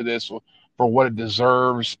go into this for what it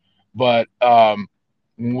deserves. But when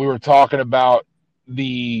we were talking about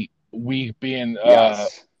the week being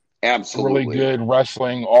Yes. really Absolutely. good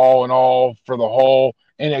wrestling, all in all, for the whole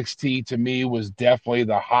NXT to me was definitely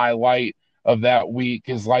the highlight of that week.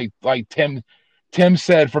 Because like Tim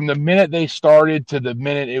said, from the minute they started to the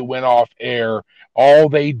minute it went off air, all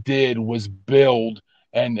they did was build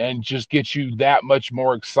and just get you that much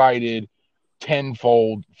more excited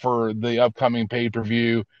tenfold for the upcoming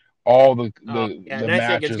pay-per-view. All the the, Yeah, the and I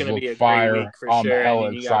think it's matches going to look be a great fire. week for I'm sure. I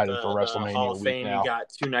hella mean, you got excited for the Hall WrestleMania of week Fame. You now. got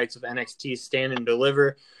 2 nights of NXT Stand and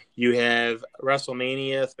Deliver. You have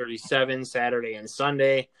WrestleMania 37 Saturday and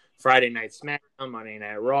Sunday. Friday Night SmackDown, Monday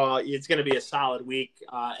Night Raw. It's going to be a solid week.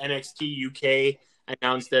 NXT UK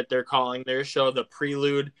announced that they're calling their show the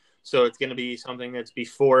Prelude, so it's going to be something that's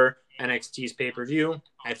before NXT's pay-per-view.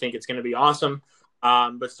 I think it's going to be awesome.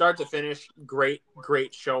 But start to finish, great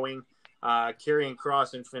showing. Karrion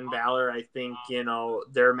Kross and Finn Balor, I think,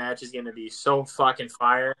 their match is going to be so fucking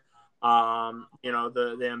fire.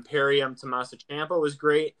 The Imperium Tommaso Ciampa was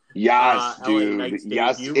great. Yes, LA dude. Knight's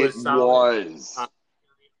Yes, debut it was solid. was.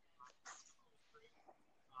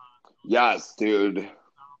 Yes, dude.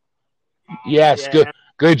 Yes, good Yeah,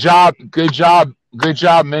 good job, good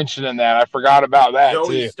job mentioning that. I forgot about that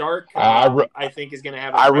Zoe too. Stark, I re- I think, is going to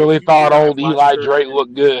have a I bright really thought future. I've old watched Eli her Drake in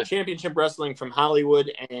looked good. Championship Wrestling from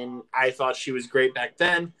Hollywood, and I thought she was great back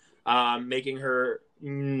then. Making her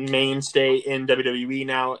mainstay in WWE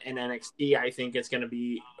now in NXT, I think it's going to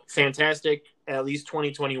be fantastic. At least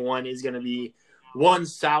 2021 is going to be one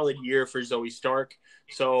solid year for Zoe Stark.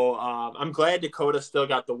 So I'm glad Dakota still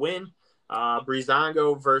got the win.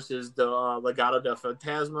 Breezango versus the Legado del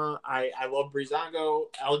Fantasma. I love Breezango.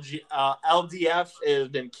 LDF has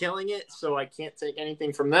been killing it, so I can't take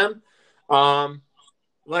anything from them.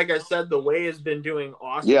 Like I said, the Way has been doing Yeah,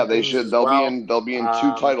 awesome they things should. as well. They'll be in 2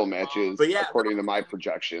 Um, title matches but yeah, according to my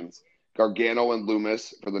projections. Gargano and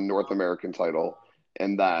Loomis for the North American title.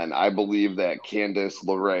 And then I believe that Candice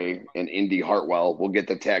LeRae and Indy Hartwell will get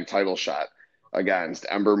the tag title shot against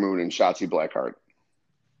Ember Moon and Shotzi Blackheart.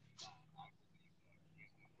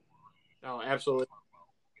 no, absolutely.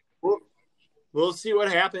 We'll see what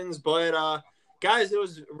happens, but guys, it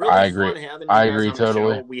was I really agree. fun having you I guys agree on the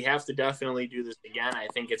totally. show. We have to definitely do this again. I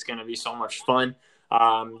think it's going to be so much fun.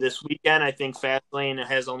 This weekend, I think Fastlane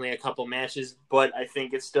has only a couple matches, but I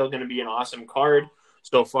think it's still going to be an awesome card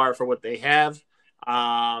so far for what they have.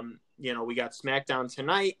 We got SmackDown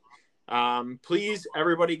tonight. Please,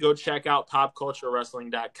 everybody, go check out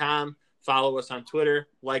popculturewrestling.com. Follow us on Twitter.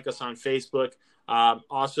 Like us on Facebook.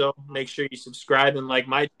 Also, make sure you subscribe and like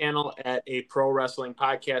my channel at A Pro Wrestling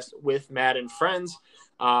Podcast with Matt and Friends.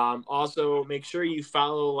 Also, make sure you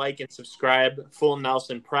follow, like, and subscribe Full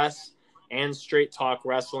Nelson Press and Straight Talk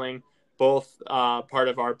Wrestling, both part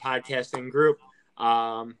of our podcasting group.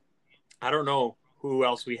 I don't know who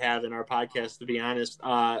else we have in our podcast, to be honest.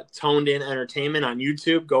 Toned In Entertainment on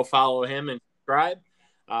YouTube. Go follow him and subscribe.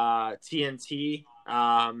 TNT,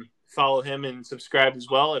 follow him and subscribe as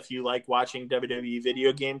well if you like watching WWE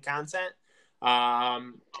video game content.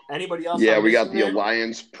 Anybody else? Yeah, I'm we got missing the there?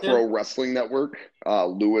 Alliance Pro Wrestling Network.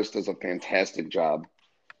 Lewis does a fantastic job.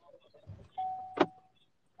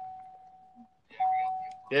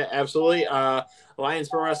 Yeah, absolutely. Alliance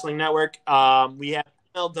Pro Wrestling Network. We have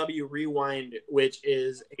MLW Rewind, which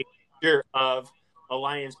is a feature of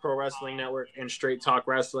Alliance Pro Wrestling Network and Straight Talk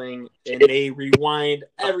Wrestling, and they rewind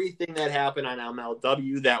everything that happened on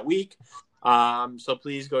MLW that week. So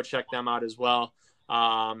please go check them out as well.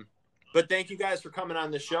 But thank you guys for coming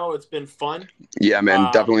on the show. It's been fun. Yeah, man,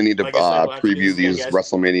 definitely need to like I said, we'll have to do preview this again, these guys.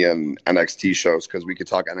 WrestleMania and NXT shows because we could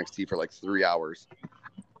talk NXT for like 3 hours.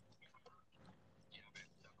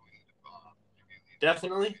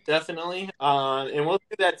 Definitely. And we'll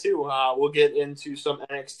do that too. We'll get into some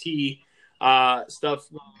NXT stuff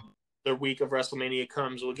the week of WrestleMania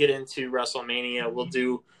comes. We'll get into WrestleMania. We'll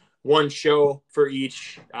do one show for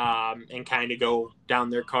each and kind of go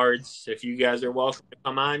down their cards. If you guys are welcome to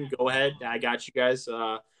come on, go ahead. I got you guys.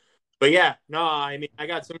 But yeah, no, I mean, I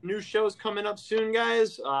got some new shows coming up soon,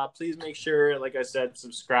 guys. Please make sure, like I said,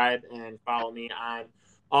 subscribe and follow me on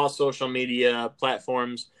all social media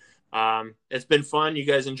platforms. It's been fun. You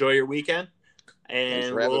guys enjoy your weekend,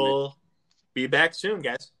 and for having me. we'll be back soon,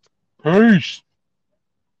 guys. Peace.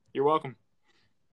 You're welcome.